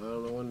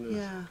don't know what it is.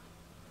 Yeah.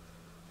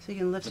 So you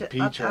can lift it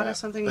up out of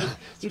something.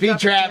 It's a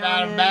P-trap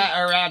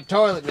out of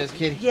toilet, Miss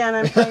Kitty. Yeah, and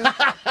I'm playing.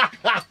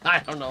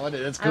 I don't know what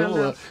it is. It's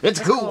cool. It's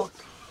cool.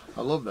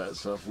 I love that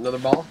stuff. Another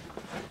ball?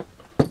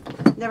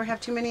 Never have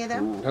too many of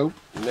them? Nope.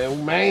 No,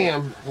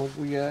 ma'am. What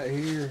we got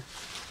here?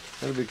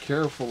 Gotta be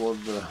careful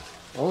of the...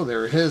 Oh,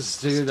 there it is,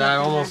 dude. I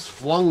almost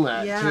flung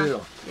that, too.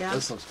 Yeah.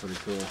 This looks pretty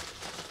cool.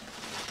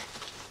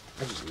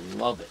 I just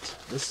love it.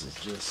 This is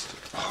just...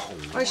 Oh,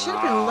 wow. I should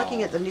have been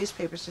looking at the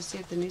newspapers to see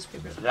if the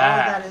newspapers...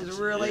 That is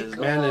really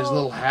cool. Man, his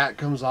little hat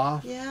comes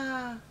off.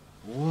 Yeah.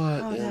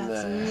 What in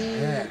the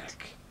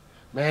heck?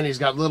 Man, he's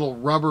got little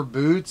rubber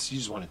boots. You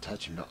just want to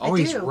touch him. Oh,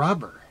 he's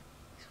rubber.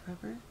 He's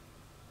rubber?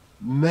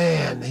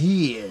 Man,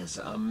 he is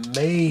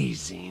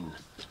amazing.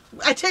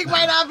 I take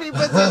mine off and he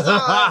puts his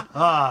on.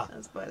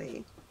 That's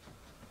funny.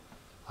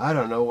 I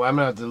don't know. I'm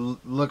going to have to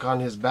look on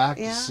his back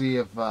to see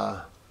if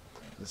it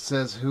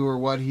says who or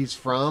what he's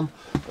from.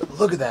 But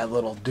look at that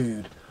little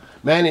dude.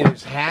 Man, in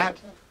his hat,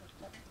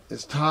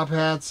 his top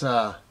hat's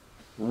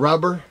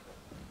rubber.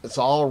 It's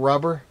all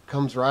rubber.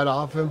 Comes right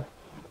off him.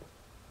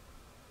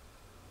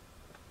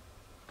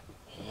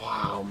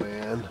 Wow,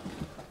 man.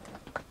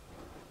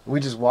 We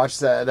just watched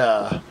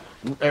that.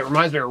 It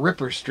reminds me of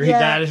Ripper Street.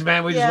 That is,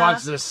 man. We just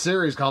watched this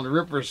series called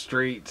Ripper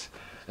Street.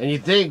 And you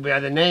think by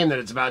the name that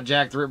it's about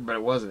Jack the Ripper, but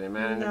it wasn't,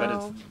 man. No. But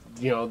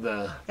it's, you know,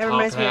 the it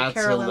reminds me of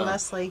Carol and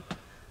Leslie.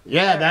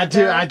 Yeah, that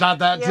too. I thought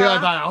that too. I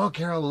thought, oh,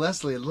 Carol and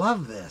Leslie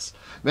love this.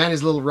 Man,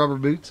 his little rubber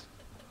boots.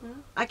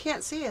 I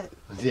can't see it.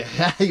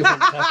 Yeah, you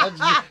want to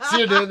touch.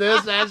 See her doing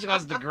this, man? She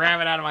wants to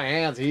grab it out of my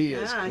hands. He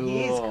is cool.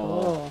 He's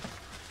cool.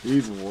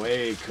 He's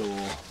way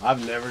cool.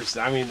 I've never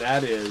seen, I mean,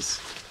 that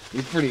is,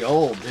 he's pretty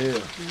old too.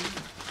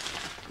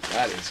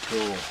 That is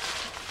cool.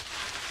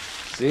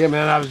 See,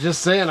 man, I was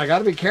just saying, I got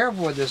to be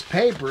careful with this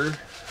paper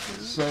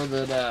so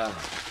that,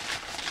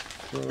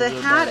 the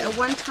hat at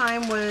one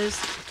time was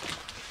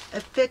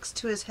affixed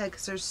to his head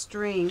because there's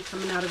string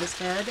coming out of his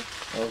head.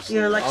 Oh, so,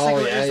 you know, like,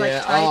 it was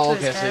like tied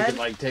to his head. So you could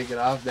like take it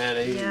off, man.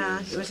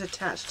 It was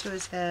attached to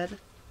his head.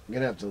 I'm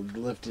gonna have to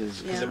lift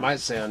his, because it might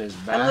say on his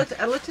back.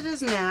 I looked at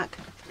his neck.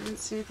 I didn't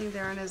see anything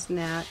there on his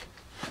neck.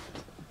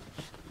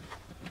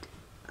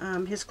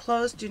 His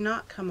clothes do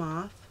not come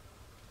off.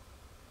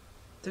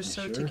 They're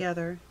sewed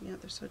together. Yeah,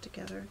 they're sewed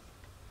together.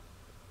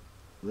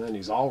 And then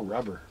he's all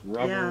rubber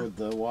with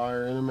the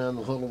wire in him and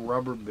the little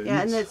rubber boots.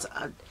 Yeah, and it's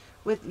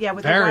with the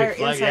wire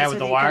inside. Yeah, with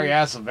the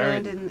wire, so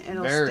very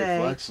stay.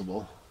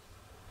 flexible.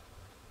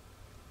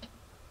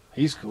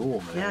 He's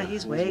cool, man. Yeah,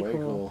 he's way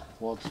cool.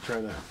 We'll have to try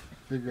to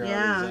figure out.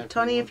 Yeah,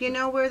 Tony, if you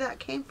know where that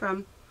came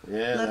from,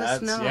 let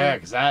us know. Yeah,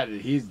 because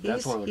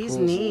that's one of the coolest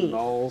little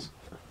dolls.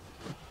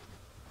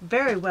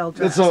 Very well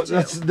dressed.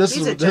 This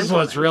is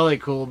what's really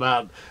cool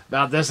about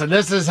this, and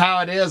this is how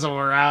it is when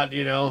we're out,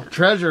 you know,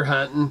 treasure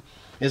hunting.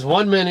 Is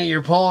 1 minute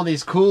you're pulling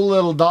these cool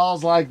little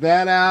dolls like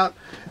that out,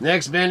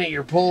 next minute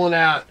you're pulling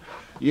out,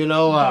 you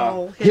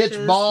know, hitch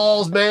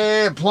balls,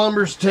 man,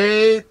 plumber's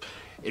tape,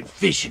 and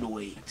fishing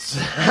weights.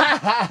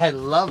 I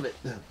love it.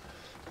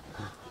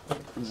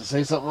 Does it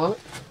say something on it?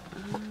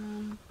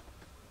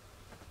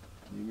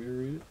 You may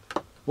read it.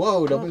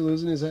 Whoa, don't be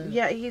losing his head.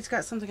 Yeah, he's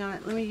got something on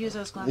it. Let me use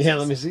those glasses. Yeah,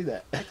 let me see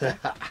that.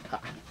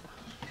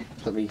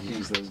 Let me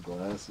use those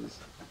glasses.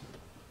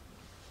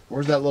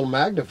 Where's that little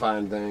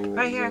magnifying thing?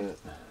 Right here.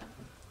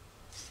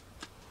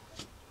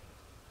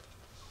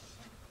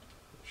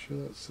 Sure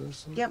that says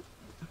something? Yep.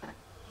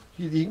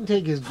 You can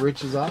take his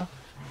britches off.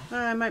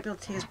 I might be able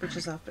to take his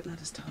britches off, but not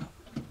his top.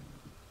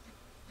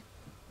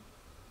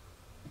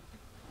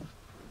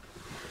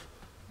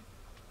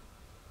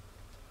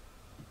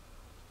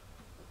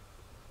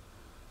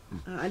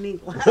 I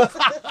need glasses.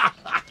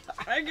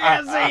 I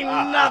can't see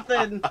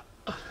nothing.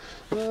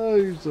 Oh,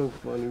 you're so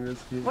funny,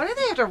 Miss Kitty. Why do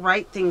they have to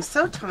write things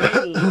so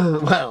tiny?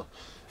 Well,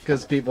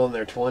 because people in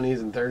their 20s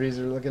and 30s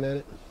are looking at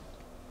it.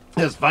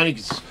 It's funny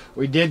because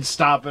we did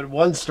stop at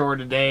one store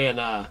today,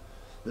 and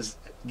this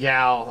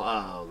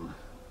gal,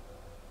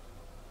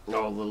 a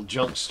little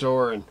junk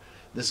store, and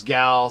this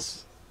gal,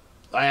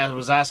 I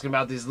was asking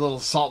about these little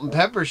salt and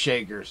pepper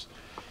shakers,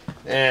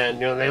 and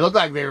you know they look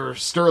like they were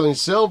sterling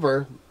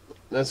silver.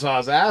 And so I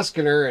was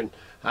asking her,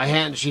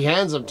 and she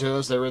hands them to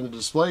us. They were in the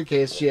display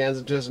case. She hands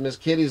them to us, and Miss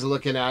Kitty's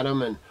looking at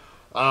them, and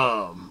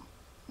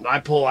I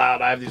pull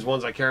out. I have these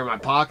ones I carry in my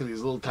pocket,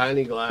 these little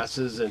tiny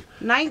glasses, and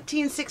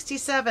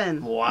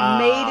 1967. Wow,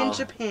 made in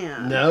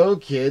Japan. No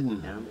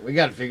kidding. Yeah. We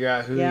got to figure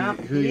out who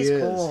he is.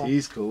 Cool.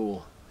 He's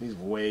cool. He's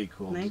way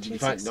cool. Did you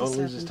don't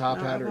lose his top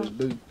hat or his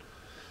boot.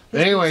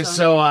 But anyway,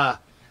 so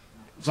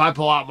So I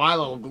pull out my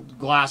little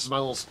glasses, my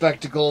little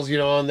spectacles, you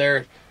know, on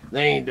there.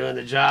 They ain't doing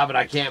the job, and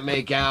I can't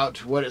make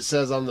out what it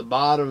says on the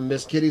bottom. And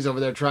Miss Kitty's over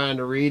there trying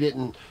to read it,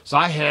 and so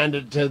I hand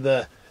it to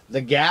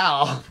the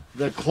gal,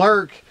 the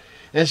clerk,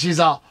 and she's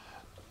all,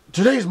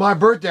 "Today's my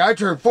birthday. I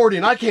turned 40,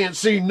 and I can't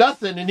see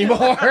nothing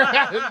anymore."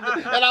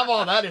 And I'm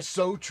all, that is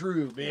so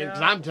true, man.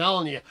 Because I'm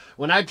telling you,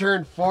 when I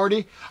turned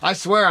 40, I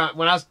swear,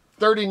 when I was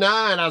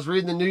 39, I was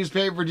reading the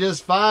newspaper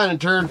just fine, and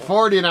turned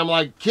 40, and I'm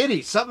like,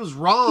 "Kitty, something's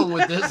wrong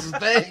with this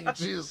thing."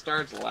 She just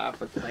starts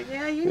laughing. Like,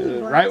 yeah, you need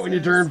glasses. Right when you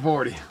turn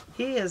 40.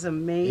 He is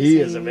amazing. He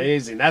is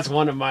amazing. That's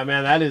one of my,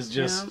 man, that is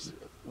just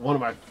one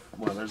of my,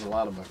 well, there's a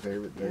lot of my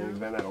favorite things.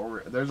 Man,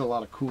 there's a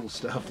lot of cool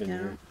stuff in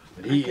here.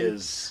 But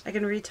I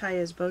can retie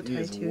his bow tie too.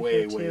 He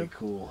is way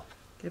cool.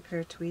 Get a pair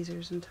of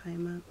tweezers and tie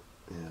him up.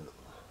 Yeah.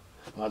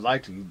 Well,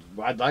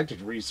 I'd like to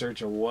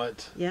research on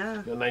what. Yeah.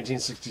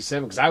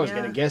 1967, because I was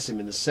going to guess him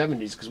in the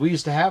 70s, because we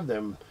used to have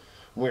them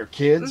when we were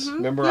kids.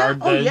 Remember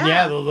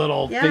the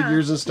little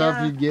figures and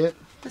stuff you'd get.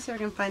 Let's see if I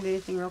can find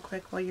anything real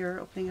quick while you're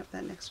opening up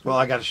that next one. Well,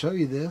 I got to show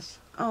you this.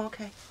 Oh,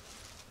 okay.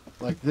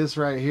 Like this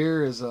right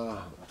here is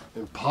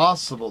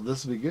impossible.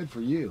 This would be good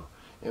for you.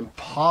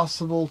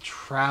 Impossible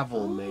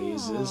Travel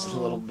Mazes,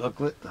 little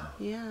booklet.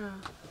 Yeah.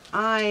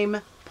 I'm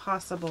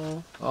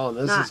possible. Oh,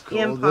 this Not is cool.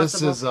 Impossible.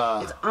 This is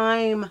it's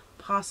I'm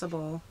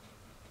possible.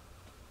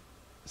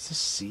 Is this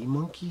sea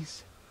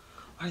monkeys?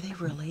 Are they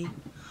really?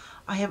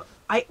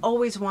 I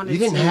always wanted. You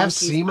didn't sea have monkeys.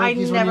 sea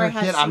monkeys I when you never were a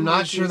had kid? sea I'm not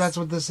monkeys. sure that's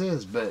what this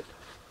is, but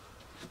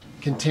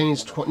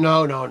contains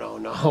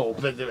no.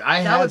 But I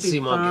had sea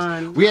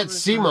monkeys. We had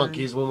sea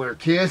monkeys when we were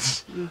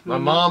kids. My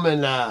mom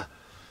and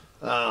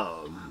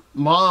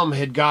Mom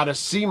had got us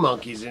sea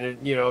monkeys,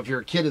 and you know, if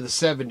you're a kid of the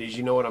 70s,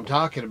 you know what I'm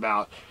talking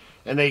about.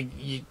 And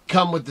you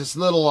come with this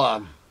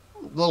little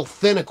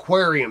thin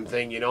aquarium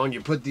thing, you know, and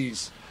you put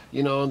these,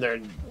 you know,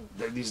 they're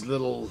these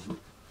little,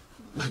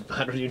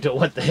 I don't even know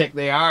what the heck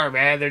they are,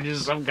 man. They're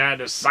just some kind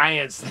of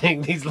science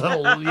thing. These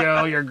little, you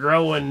know, you're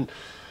growing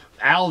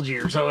algae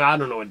or something. I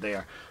don't know what they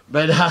are.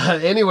 But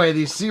anyway,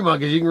 these sea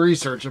monkeys, you can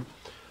research them.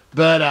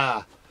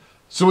 But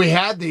so we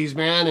had these,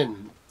 man,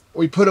 and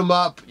we put them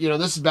up. You know,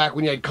 this is back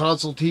when you had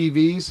console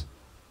TVs,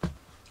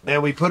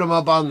 and we put them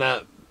up on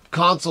the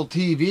console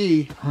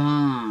TV.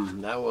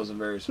 That wasn't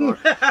very smart.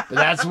 But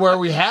that's where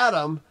we had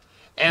them.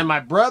 And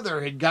my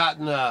brother had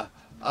gotten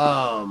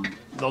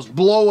those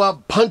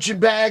blow-up punching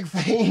bag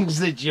things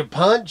that you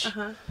punch.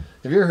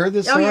 Have you ever heard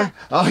this story? Yeah.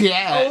 Oh,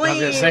 yeah. Only I was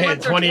going to say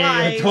once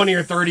 20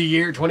 or 30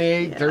 years,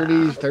 28,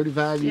 30,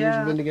 35 years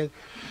we've been together.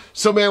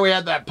 So, man, we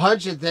had that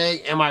punching thing,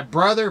 and my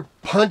brother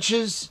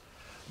punches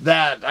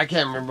that, I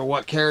can't remember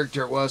what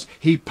character it was.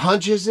 He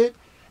punches it,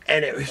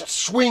 and it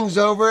swings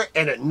over,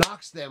 and it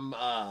knocks them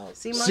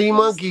sea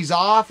monkeys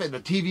off, and the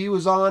TV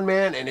was on,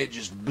 man, and it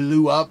just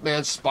blew up,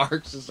 man,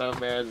 sparks and stuff,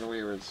 man, and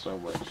we were in so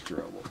much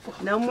trouble.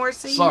 No more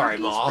sea Sorry,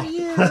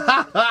 monkeys Mom.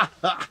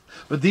 for you.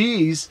 But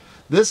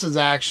this is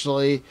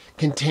actually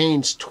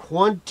contains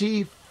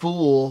 20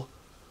 full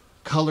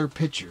color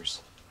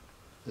pictures.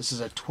 This is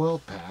a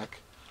 12-pack.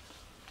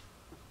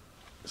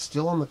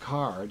 Still on the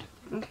card.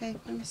 Okay,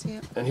 let me see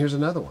it. And here's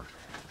another one.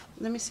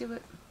 Let me see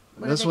what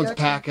this one's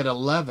packet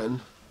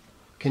 11.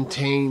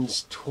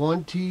 Contains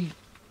 20.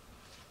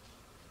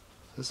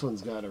 This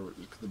one's got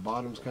the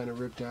bottom's kind of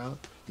ripped out.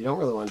 You don't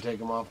really want to take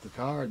them off the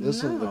card.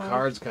 This one, the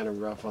card's kind of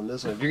rough on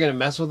this one. If you're going to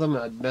mess with them,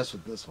 I'd mess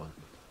with this one.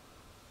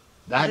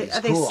 That is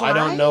cool. I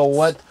don't know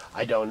what.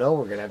 I don't know.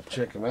 We're going to have to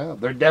check them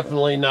out. They're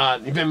definitely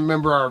not. You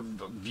remember our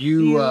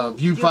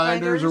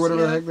viewfinders or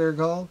whatever the heck they're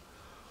called?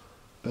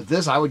 But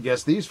this, I would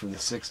guess these from the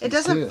 60s. It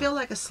doesn't feel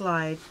like a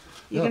slide.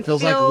 No, it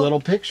feels like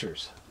little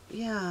pictures.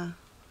 Yeah,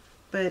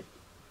 but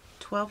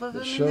 12 of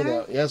them show in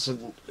there? that. Yes,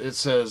 it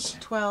says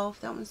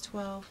 12. That one's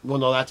 12. Well,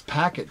 no, that's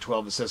packet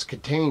 12. It says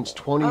contains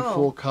 20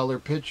 full color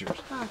pictures.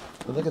 Well,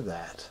 look at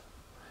that.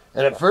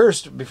 And at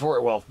first,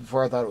 before I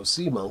thought it was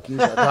sea monkeys,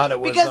 I thought it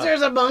was because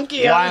there's a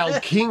monkey. Wild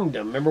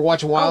Kingdom. Remember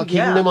watching Wild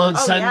Kingdom on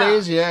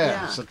Sundays?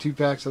 Yeah. So 2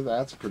 packs of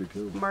that's pretty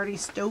cool. Marty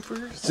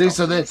Stouffer. See,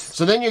 so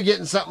then you're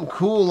getting something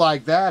cool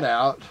like that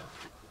out,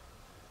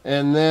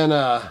 and then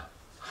I'm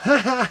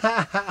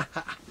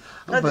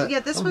putting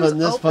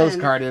this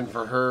postcard in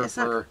for her.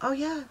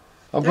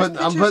 I'm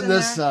putting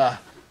this.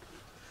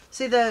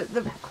 See,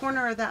 the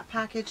corner of that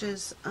package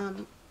is.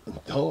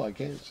 Oh, I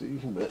can't see.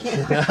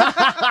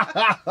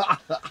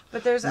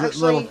 But there's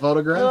actually little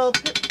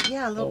photographs.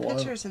 Little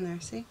pictures in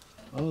there. See?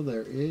 Oh,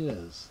 there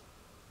is.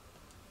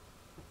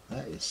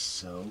 That is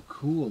so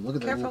cool. Look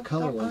at the little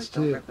color ones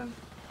too.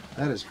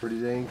 That is pretty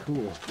dang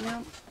cool.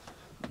 Yep.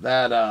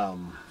 That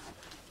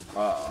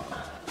what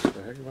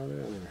the heck am I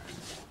doing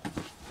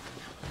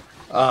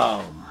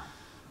there?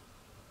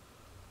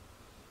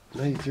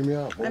 No, you threw me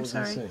off. What was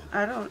I saying?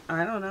 I don't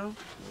know.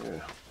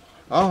 Yeah.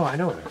 Oh, I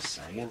know what I was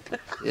saying.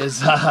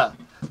 Is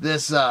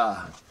this look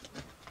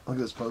at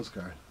this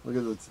postcard. Look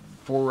at the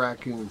 4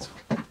 raccoons.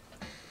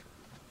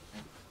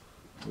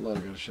 Hold on,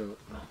 I gotta show it.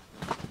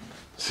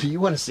 So you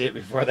want to see it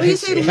before they you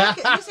see say, it.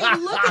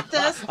 look at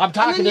this. I'm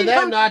talking to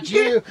them, not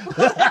you.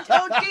 Look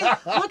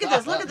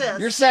at this.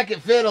 You're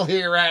second fiddle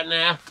here right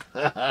now.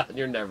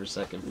 You're never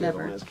second fiddle.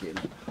 Never. Just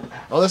kidding.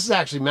 Oh, this is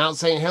actually Mount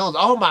St. Helens.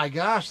 Oh my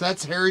gosh,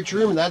 that's Harry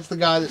Truman. That's the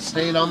guy that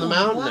stayed on the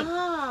mountain.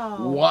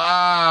 Wow.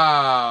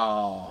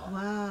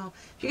 Wow.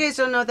 If you guys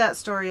don't know that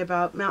story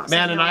about Mount St.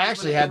 Man, and I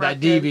actually had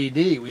that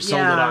DVD. We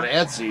sold it on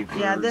Etsy.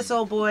 Yeah, this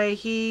old boy,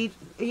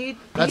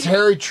 That's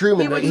Harry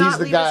Truman. He's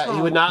the guy.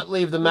 He would not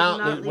leave the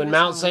mountain when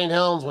Mount St.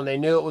 Helens, when they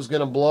knew it was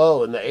going to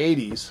blow in the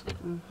 80s.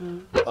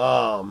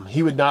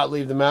 He would not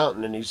leave the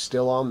mountain, and he's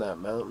still on that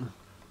mountain.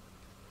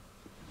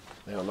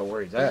 I don't know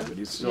where he's at, but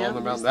he's still on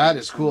the mountain. That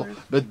is cool.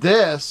 But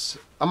this,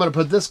 I'm going to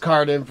put this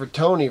card in for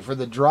Tony for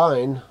the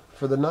drawing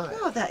for the night.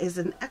 Oh, that is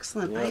an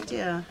excellent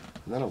idea.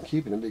 And then I'm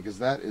keeping it because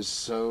that is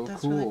so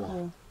That's cool. really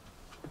cool.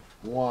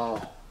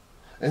 Wow.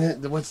 And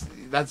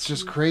that's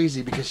just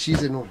crazy because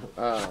she's in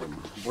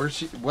where's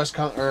she?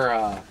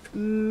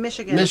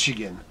 Michigan.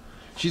 Michigan.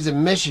 She's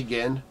in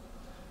Michigan,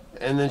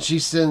 and then she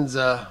sends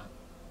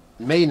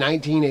May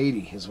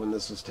 1980 is when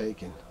this was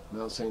taken.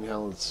 Mount St.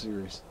 Helens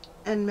series.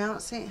 And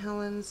Mount St.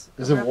 Helens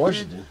is in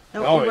Washington.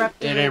 No,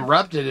 it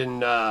erupted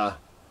in I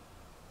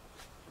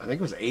think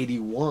it was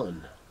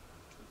 81.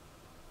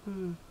 I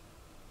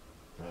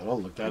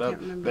don't look that up.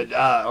 But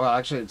well,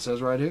 actually, it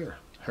says right here.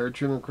 Harry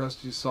Truman,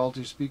 crusty,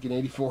 salty, speaking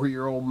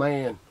 84-year-old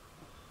man.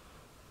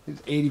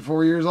 He's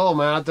 84 years old,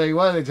 man. I'll tell you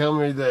what, they tell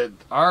me that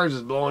ours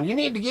is blowing. You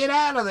need to get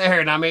out of there.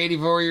 And I'm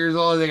 84 years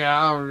old. They go,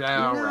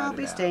 I'll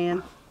be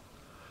staying.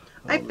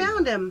 I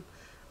found him.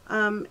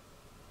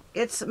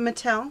 It's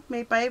Mattel,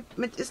 made by,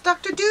 it's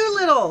Dr.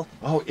 Doolittle.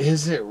 Oh,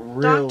 is it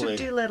really? Dr.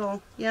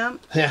 Doolittle, yeah.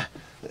 Yeah,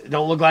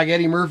 don't look like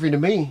Eddie Murphy to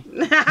me.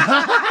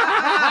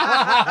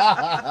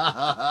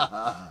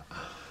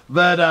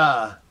 But,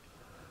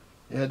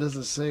 yeah, it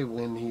doesn't say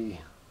when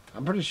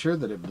I'm pretty sure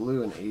that it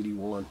blew in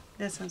 81.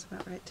 That sounds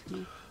about right to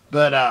me.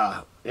 But,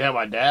 yeah,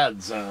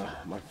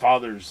 my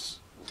father's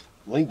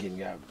Lincoln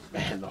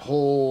man, the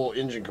whole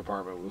engine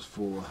compartment was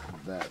full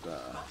of that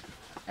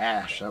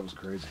ash. That was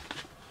crazy.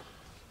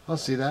 I'll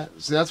see that.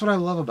 See, that's what I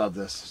love about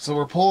this. So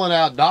we're pulling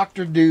out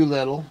Dr.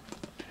 Doolittle,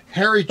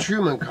 Harry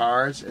Truman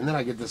cards, and then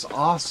I get this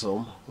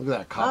awesome, look at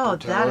that copper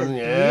tone.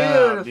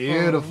 Yeah,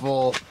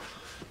 beautiful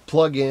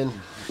plug-in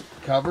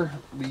cover.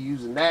 We'll be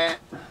using that.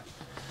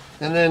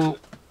 And then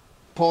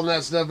pulling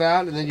that stuff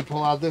out, and then you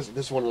pull out this.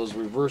 This is one of those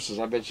reverses,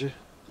 I bet you.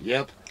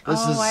 Yep.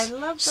 This is I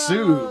love those.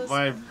 Sue.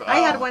 My I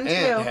had one too.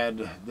 had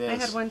this. I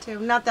had one too.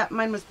 Not that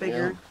mine was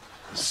bigger.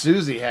 Yeah.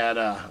 Susie had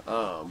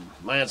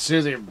my Aunt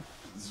Susie.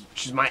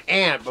 She's my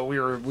aunt, but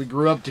we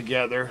grew up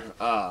together.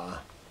 So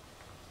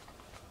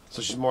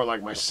she's more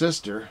like my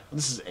sister.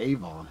 This is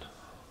Avon.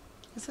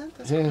 Is that?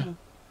 That's cool.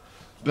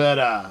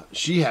 But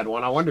she had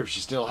one. I wonder if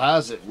she still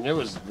has it. And it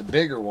was the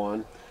bigger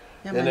one.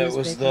 Yeah, and it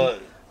was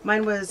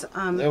mine was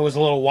there was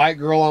a little white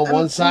girl on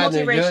one side.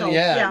 And multiracial.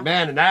 Yeah,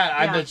 man, and that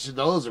I bet you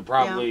those are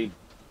probably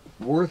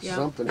worth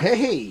something.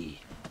 Hey,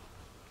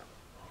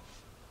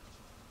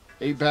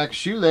 8-pack of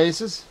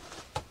shoelaces.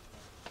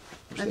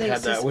 I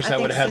wish I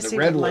would have had the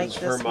red ones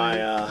for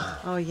my.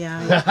 Oh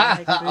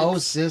yeah. Oh,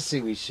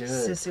 Sissy, we should.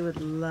 Sissy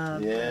would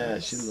love. Yeah,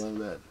 she'd love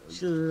that.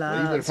 She loves.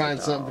 Well, you better find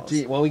something for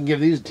tea. Well, we can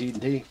give these to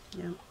T&T.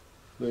 Yeah.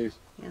 Please.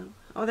 Yeah.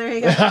 Oh, there you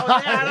go.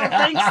 I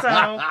don't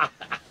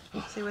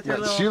think so. See with her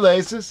little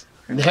shoelaces.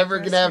 Never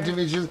gonna have too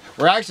many shoes.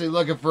 We're actually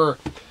looking for.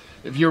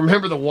 If you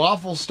remember the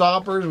waffle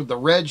stompers with the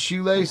red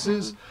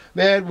shoelaces,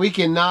 man, we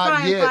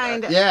cannot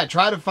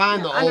try to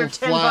find the old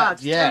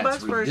flat. Yeah, $10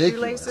 it's for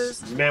ridiculous.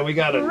 shoelaces. Man, we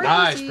got a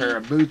nice pair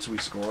of boots we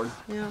scored.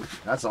 Yeah.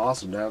 That's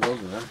awesome to have those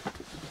around.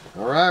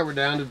 All right, we're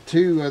down to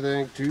 2, I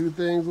think. 2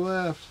 things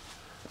left.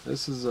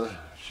 This is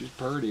she's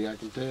pretty, I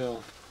can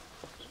tell.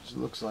 She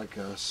looks like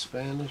a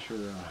Spanish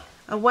or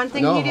one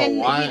thing you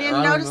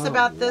didn't notice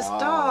about this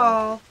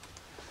doll.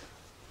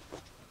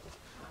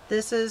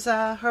 This is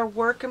her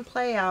work and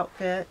play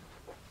outfit.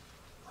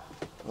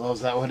 Oh,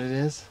 is that what it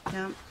is?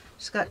 Yeah.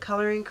 She's got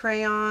coloring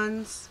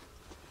crayons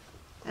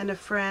and a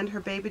friend, her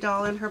baby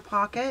doll in her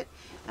pocket.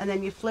 And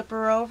then you flip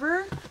her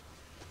over.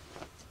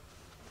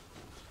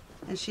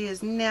 And she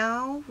is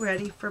now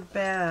ready for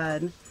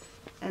bed.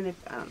 And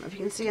I don't know if you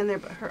can see in there,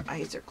 but her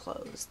eyes are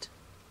closed.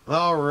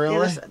 Oh,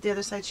 really? The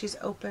other side she's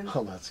open.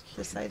 Oh, that's cute.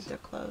 This side they're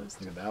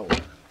closed. Look at that one.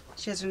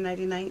 She has her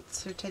nighty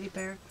nights, her teddy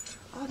bear.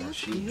 Oh, that's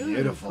she's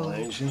beautiful,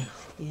 ain't she?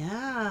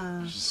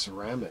 Yeah. She's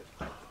ceramic.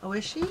 Oh,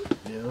 is she?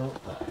 Yeah.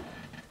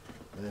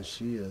 And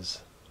she is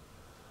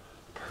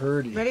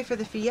pretty. Ready for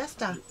the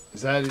fiesta.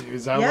 Is that what it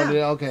is?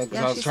 Okay,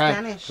 because she's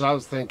Spanish. I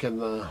was thinking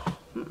the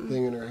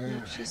thing in her hair.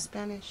 No, she's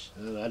Spanish.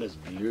 Yeah, that is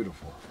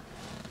beautiful.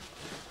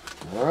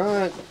 All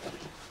right.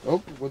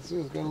 Oh, what's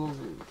this? Got a little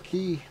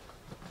key.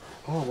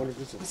 Oh, what is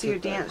this? You see her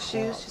dance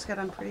shoes? She's got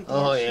on pretty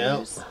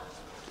dance shoes.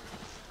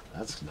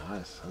 That's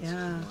nice. That's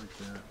yeah. cool like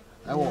that.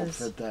 That won't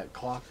fit that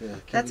clock.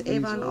 That's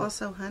Avon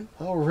also, hun.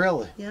 Oh,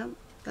 really? Yeah,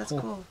 that's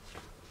cool.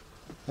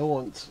 That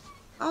one's...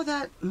 Oh,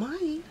 that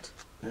might.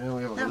 Yeah,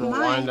 we have a little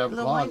wind-up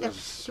clock.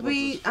 Did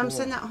we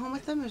send that home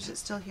with them, or is it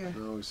still here?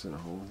 No, we sent it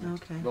home.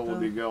 Okay. But we'll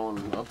be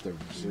going up there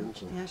soon.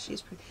 So. Yeah,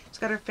 she's pretty. She's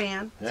got her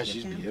fan. Yeah,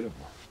 she's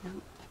beautiful. Yep.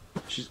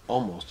 She's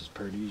almost as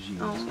pretty as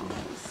you.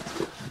 Almost.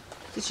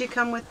 Did she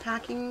come with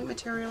packing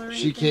material or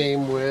anything? She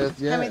came with,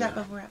 yeah. Tell me that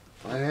before.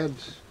 I had,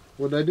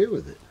 what did I do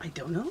with it? I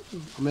don't know.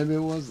 Maybe it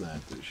was that.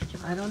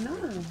 I don't know.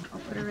 I'll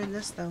put her in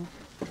this, though.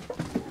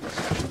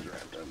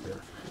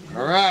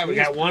 All right, we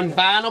got one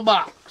final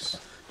box.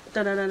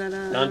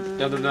 Da-da-da-da-da. Dun,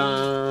 dun, dun,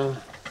 dun.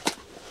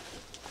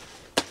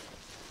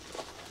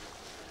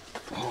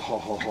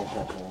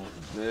 Oh,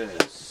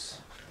 this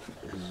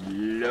is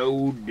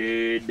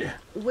loaded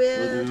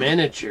with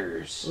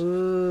miniatures.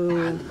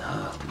 Ooh. I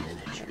love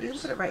miniatures. You can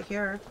put it right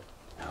here.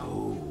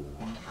 No.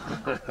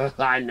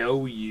 I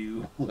know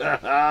you. Look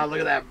at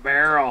that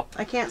barrel.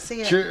 I can't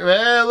see it.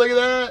 Man, look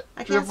at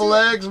that. Triple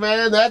X,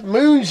 man. That's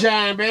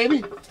moonshine,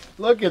 baby.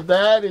 Look at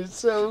that. It's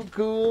so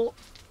cool.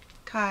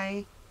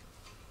 Kai,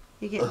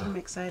 you get him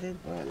excited.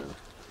 I know.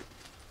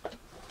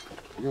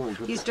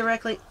 He's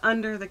directly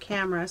under the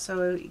camera,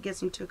 so it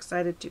gets him too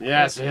excited too quick.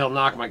 Yeah, so he'll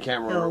knock my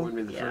camera over with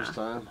me the first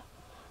time.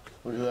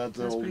 Look at that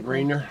little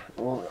ringer.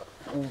 Cool.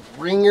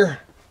 Ringer.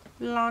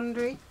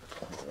 Laundry.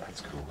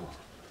 That's cool.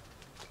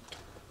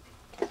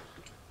 I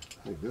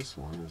think this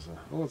one is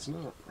oh, it's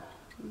not.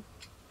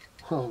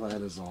 Oh,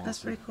 that is awesome. That's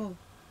pretty cool.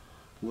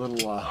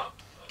 Little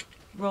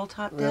roll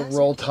top desk.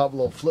 Roll top,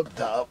 little flip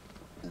top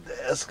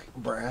desk,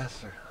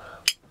 brass.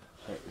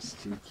 That is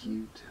too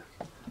cute.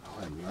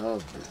 Oh, I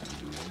love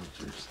these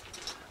miniatures.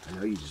 I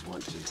know you just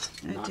want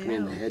to knock me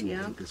in the head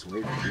and take this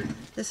away from you.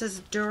 This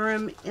is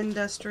Durham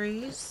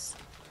Industries.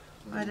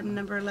 Item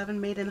number 11,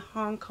 made in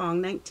Hong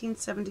Kong,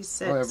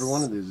 1976. Oh, every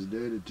one of these is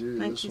dated too.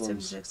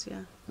 1976,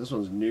 yeah. This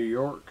one's New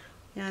York.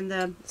 And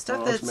the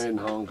stuff that's made in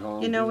Hong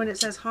Kong. You know, when it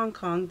says Hong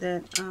Kong,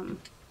 that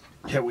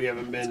yeah, we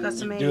haven't been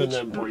doing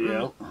that for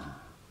you.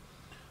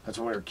 That's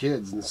when we were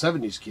kids. In the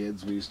 70s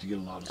kids, we used to get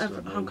a lot of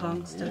stuff. Hong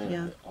Kong stuff,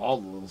 yeah.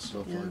 All the little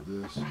stuff like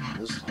this.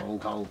 This is Hong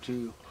Kong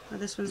too. Oh,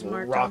 this one's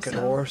marked rocket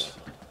also. Horse.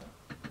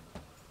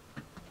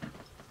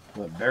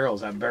 What barrel?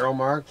 Is that barrel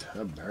marked?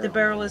 The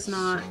barrel is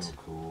not. So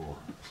cool.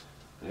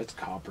 It's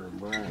copper and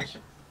brass.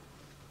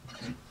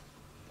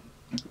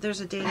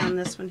 There's a date on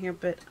this one here,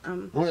 but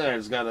Look at it,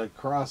 it's got a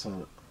cross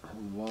on it.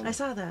 I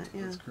saw that,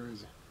 yeah. That's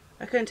crazy.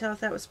 I couldn't tell if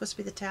that was supposed to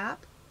be the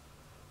tap.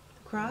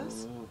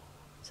 Cross?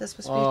 Is that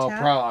supposed to be a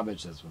tap? Probably, I bet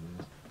that's what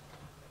it is.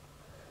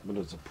 But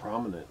it's a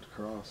prominent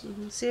cross.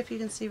 See if you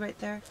can see right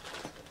there.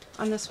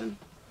 On this one.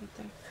 Right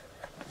there.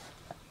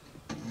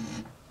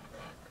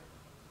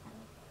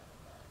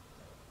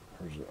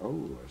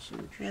 Oh, I see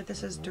what you're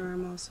this is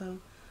Durham also.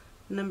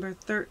 Number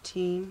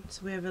 13.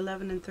 So we have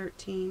 11 and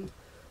 13.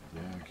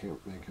 Yeah, I can't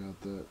make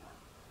out that.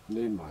 I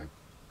need my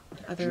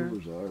other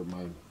or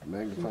my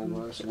magnifying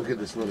glass. Look at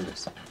this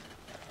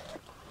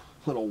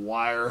little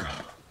wire.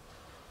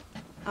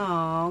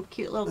 Oh,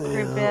 cute little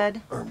crib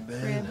bed. Or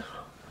bed. Crib.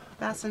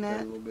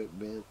 Bassinet. A little bit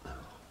bent.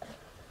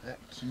 That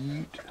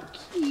cute.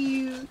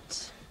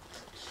 Cute.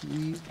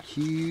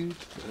 Cute.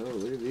 Oh,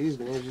 look at these,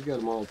 man. She's got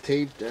them all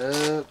taped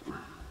up.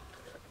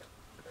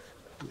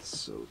 It's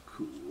so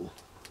cool.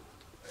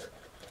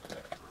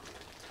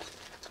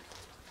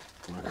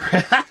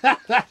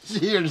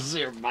 You're just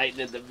here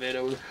biting at the bit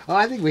over. Oh,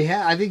 I think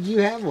you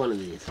have one of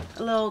these.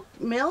 A little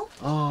mill?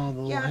 Oh,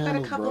 the little I've got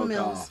a couple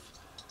mills. Off.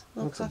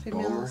 Little coffee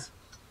mills.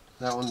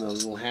 That one, the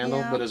little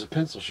handle, but it's a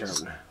pencil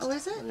sharpener. Oh,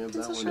 is it? Yeah,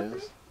 pencil sharpener?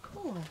 Is.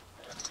 Cool.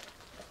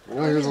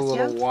 Oh, here's a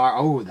little wire.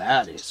 Oh,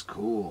 that is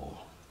cool.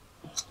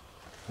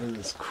 That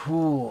is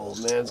cool,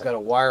 man. It's got a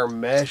wire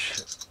mesh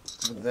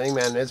thing,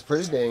 man. It's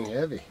pretty dang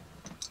heavy.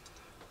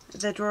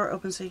 The drawer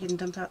opens so you can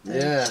dump out the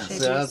shakies.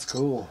 That's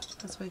cool.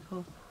 That's way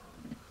cool.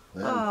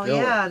 Man,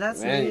 yeah,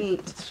 that's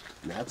neat.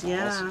 That's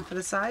awesome. For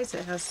the size,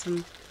 it has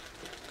some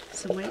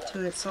weight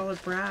to it.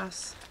 Solid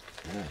brass.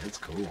 Yeah, it's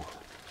cool.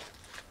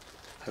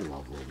 I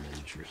love little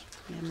miniatures.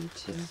 Yeah, me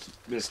too.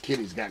 This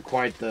kitty's got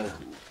quite the...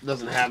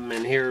 Doesn't have them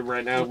in here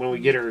right now. When we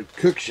get her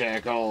cook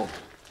shack all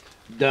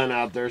done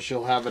out there,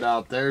 she'll have it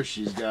out there.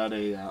 She's got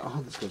a...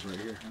 oh, this goes right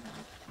here.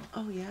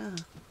 Oh, yeah.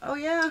 Oh,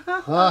 yeah.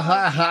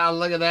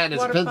 Look at that.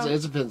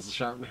 It's a pencil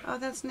sharpener. Oh,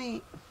 that's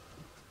neat.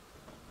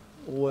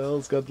 Well,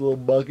 it's got the little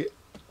bucket.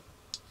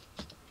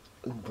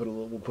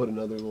 We'll put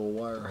another little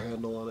wire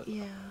handle on it.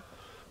 Yeah.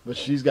 But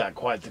she's got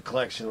quite the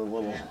collection of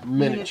little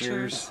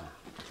miniatures.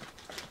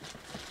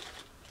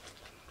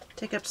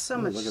 Take up so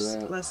much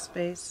less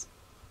space.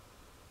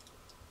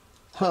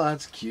 Oh,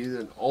 that's cute.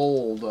 An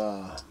old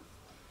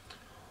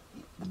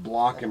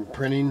block and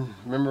printing.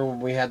 Remember when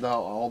we had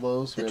all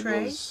those? The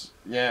tray? Those,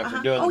 yeah,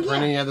 for doing the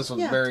printing. Yeah, this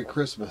one's Merry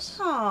Christmas.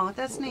 Oh,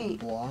 that's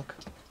neat. Block.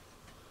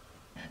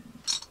 I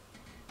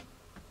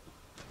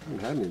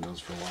haven't had any of those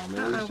for a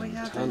while, man. We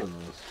have a ton of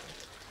those.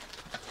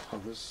 Oh,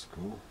 this is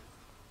cool.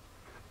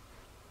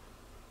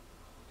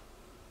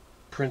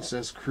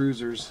 Princess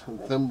Cruisers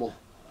and thimble.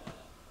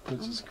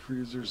 Princess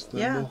Cruisers thimble.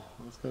 Yeah.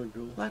 That's kind of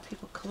cool. A lot of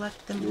people collect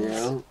thimbles.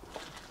 Yeah.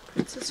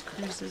 Princess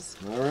Cruises.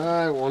 All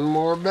right, one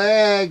more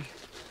bag.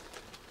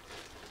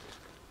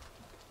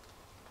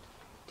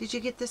 Did you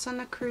get this on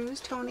a cruise,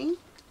 Tony?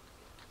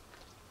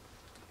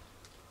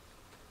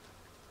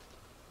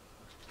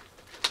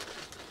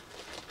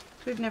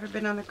 We've never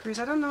been on a cruise.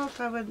 I don't know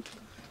if I would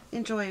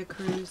enjoy a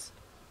cruise.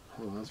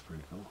 Oh, that's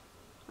pretty cool.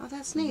 Oh,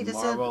 that's neat.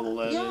 It's Marble, the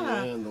lead,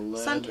 yeah, and the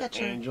lead, sun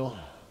catcher. angel.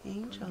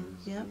 Angel,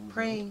 yep,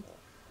 praying.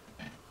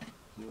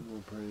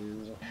 Praying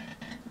angel.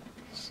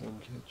 Sun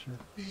catcher.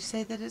 Did you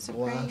say that it's a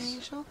Glass. praying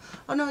angel?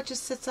 Oh no, it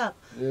just sits up.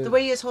 Yeah. The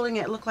way he is holding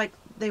it, it looked like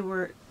they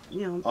were,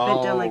 you know,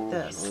 bent down like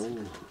this.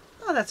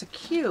 Oh, that's a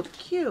cute.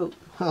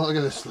 Oh, look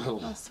at this little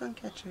sun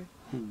catcher.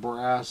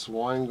 brass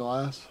wine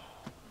glass.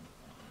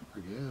 I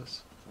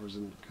guess. Or is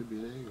it could be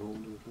an egg holder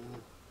thing.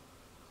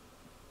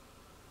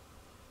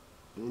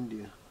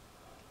 India.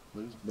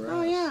 But it's brass.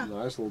 Oh, yeah.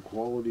 Nice little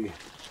quality.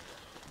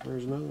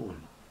 There's another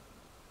one.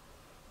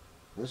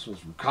 This one's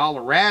from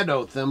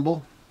Colorado,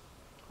 thimble.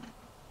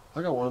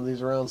 I got one of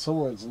these around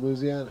somewhere. It's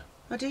Louisiana.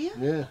 Oh, do you?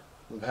 Yeah.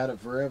 We've had it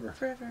forever.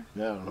 Forever.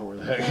 Yeah, I don't know where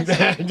the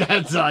heck.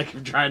 That's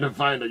like trying to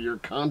find your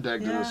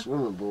contact in a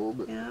swimming pool,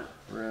 but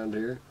around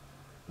here.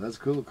 That's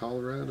cool,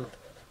 Colorado.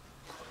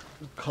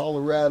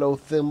 Colorado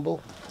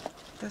thimble.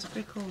 That's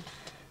pretty cool.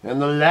 And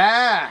the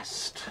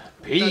last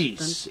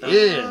piece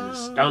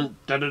is dun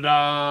da da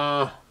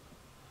da.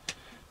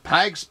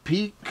 Pikes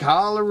Peak,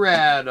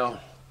 Colorado.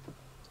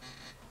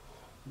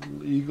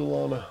 Little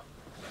eagle on a.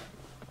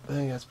 I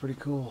think that's pretty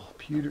cool.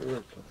 Pewter. I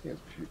think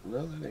it's pewter.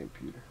 No, that ain't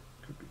pewter.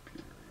 Could be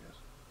pewter, I guess.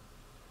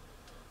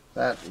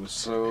 That was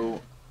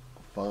so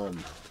fun.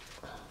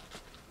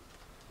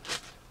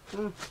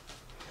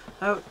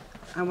 Oh,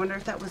 I wonder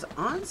if that was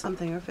on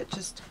something or if it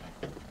just.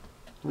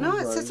 No,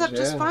 it sits up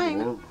just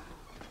fine.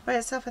 By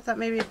itself, I thought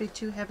maybe it'd be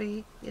too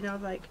heavy, you know,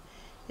 like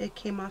it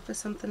came off of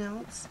something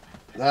else.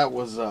 That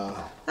was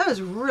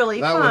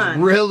really fun. That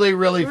was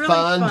really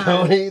fun,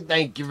 Tony.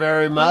 Thank you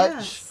very much.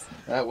 Yes.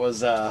 That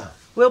was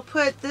We'll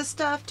put this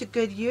stuff to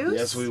good use.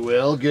 Yes, we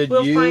will. Use.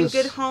 We'll find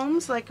good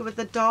homes, like with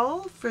the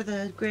doll for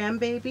the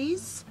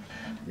grandbabies.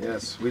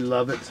 Yes, we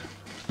love it.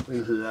 We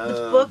love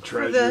the book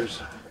treasures.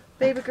 For the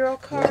baby girl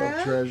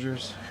Cara.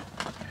 Treasures.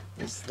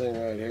 This thing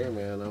right here,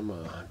 man, I'm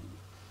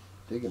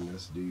digging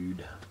this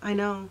dude. I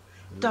know.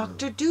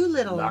 Dr.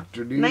 Doolittle.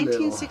 Dr.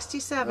 Doolittle.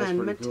 1967,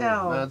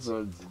 Mattel.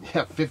 Cool.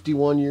 That's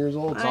 51 years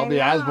old. So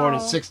I was born in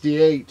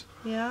 68.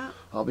 Yeah.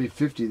 I'll be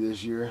 50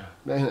 this year.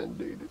 Man,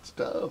 dude, it's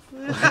tough.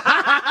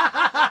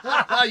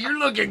 You're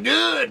looking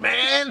good,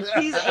 man.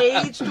 He's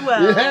aged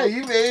well. Yeah,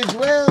 you've aged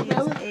well.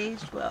 He's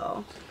aged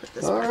well.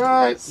 All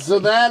right, so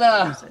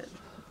that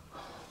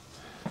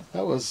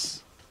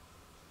was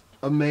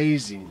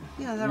amazing.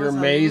 Yeah, that You're was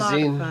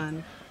amazing. A lot of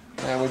fun.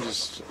 And we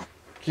just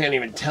can't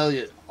even tell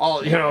you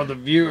all, you know, the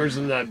viewers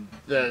and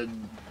the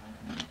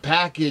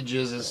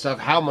packages and stuff,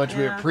 how much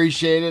we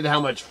appreciate it, how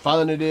much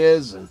fun it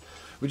is, and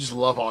we just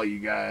love all you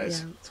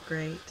guys. Yeah, it's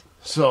great.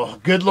 So,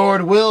 good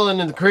Lord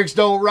willing, and the creeks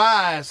don't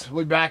rise,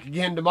 we'll be back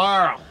again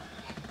tomorrow.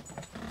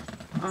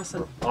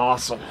 Awesome.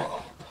 Awesome.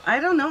 I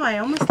don't know. I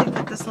almost think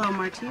that this little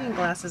martini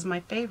glass is my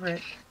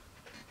favorite.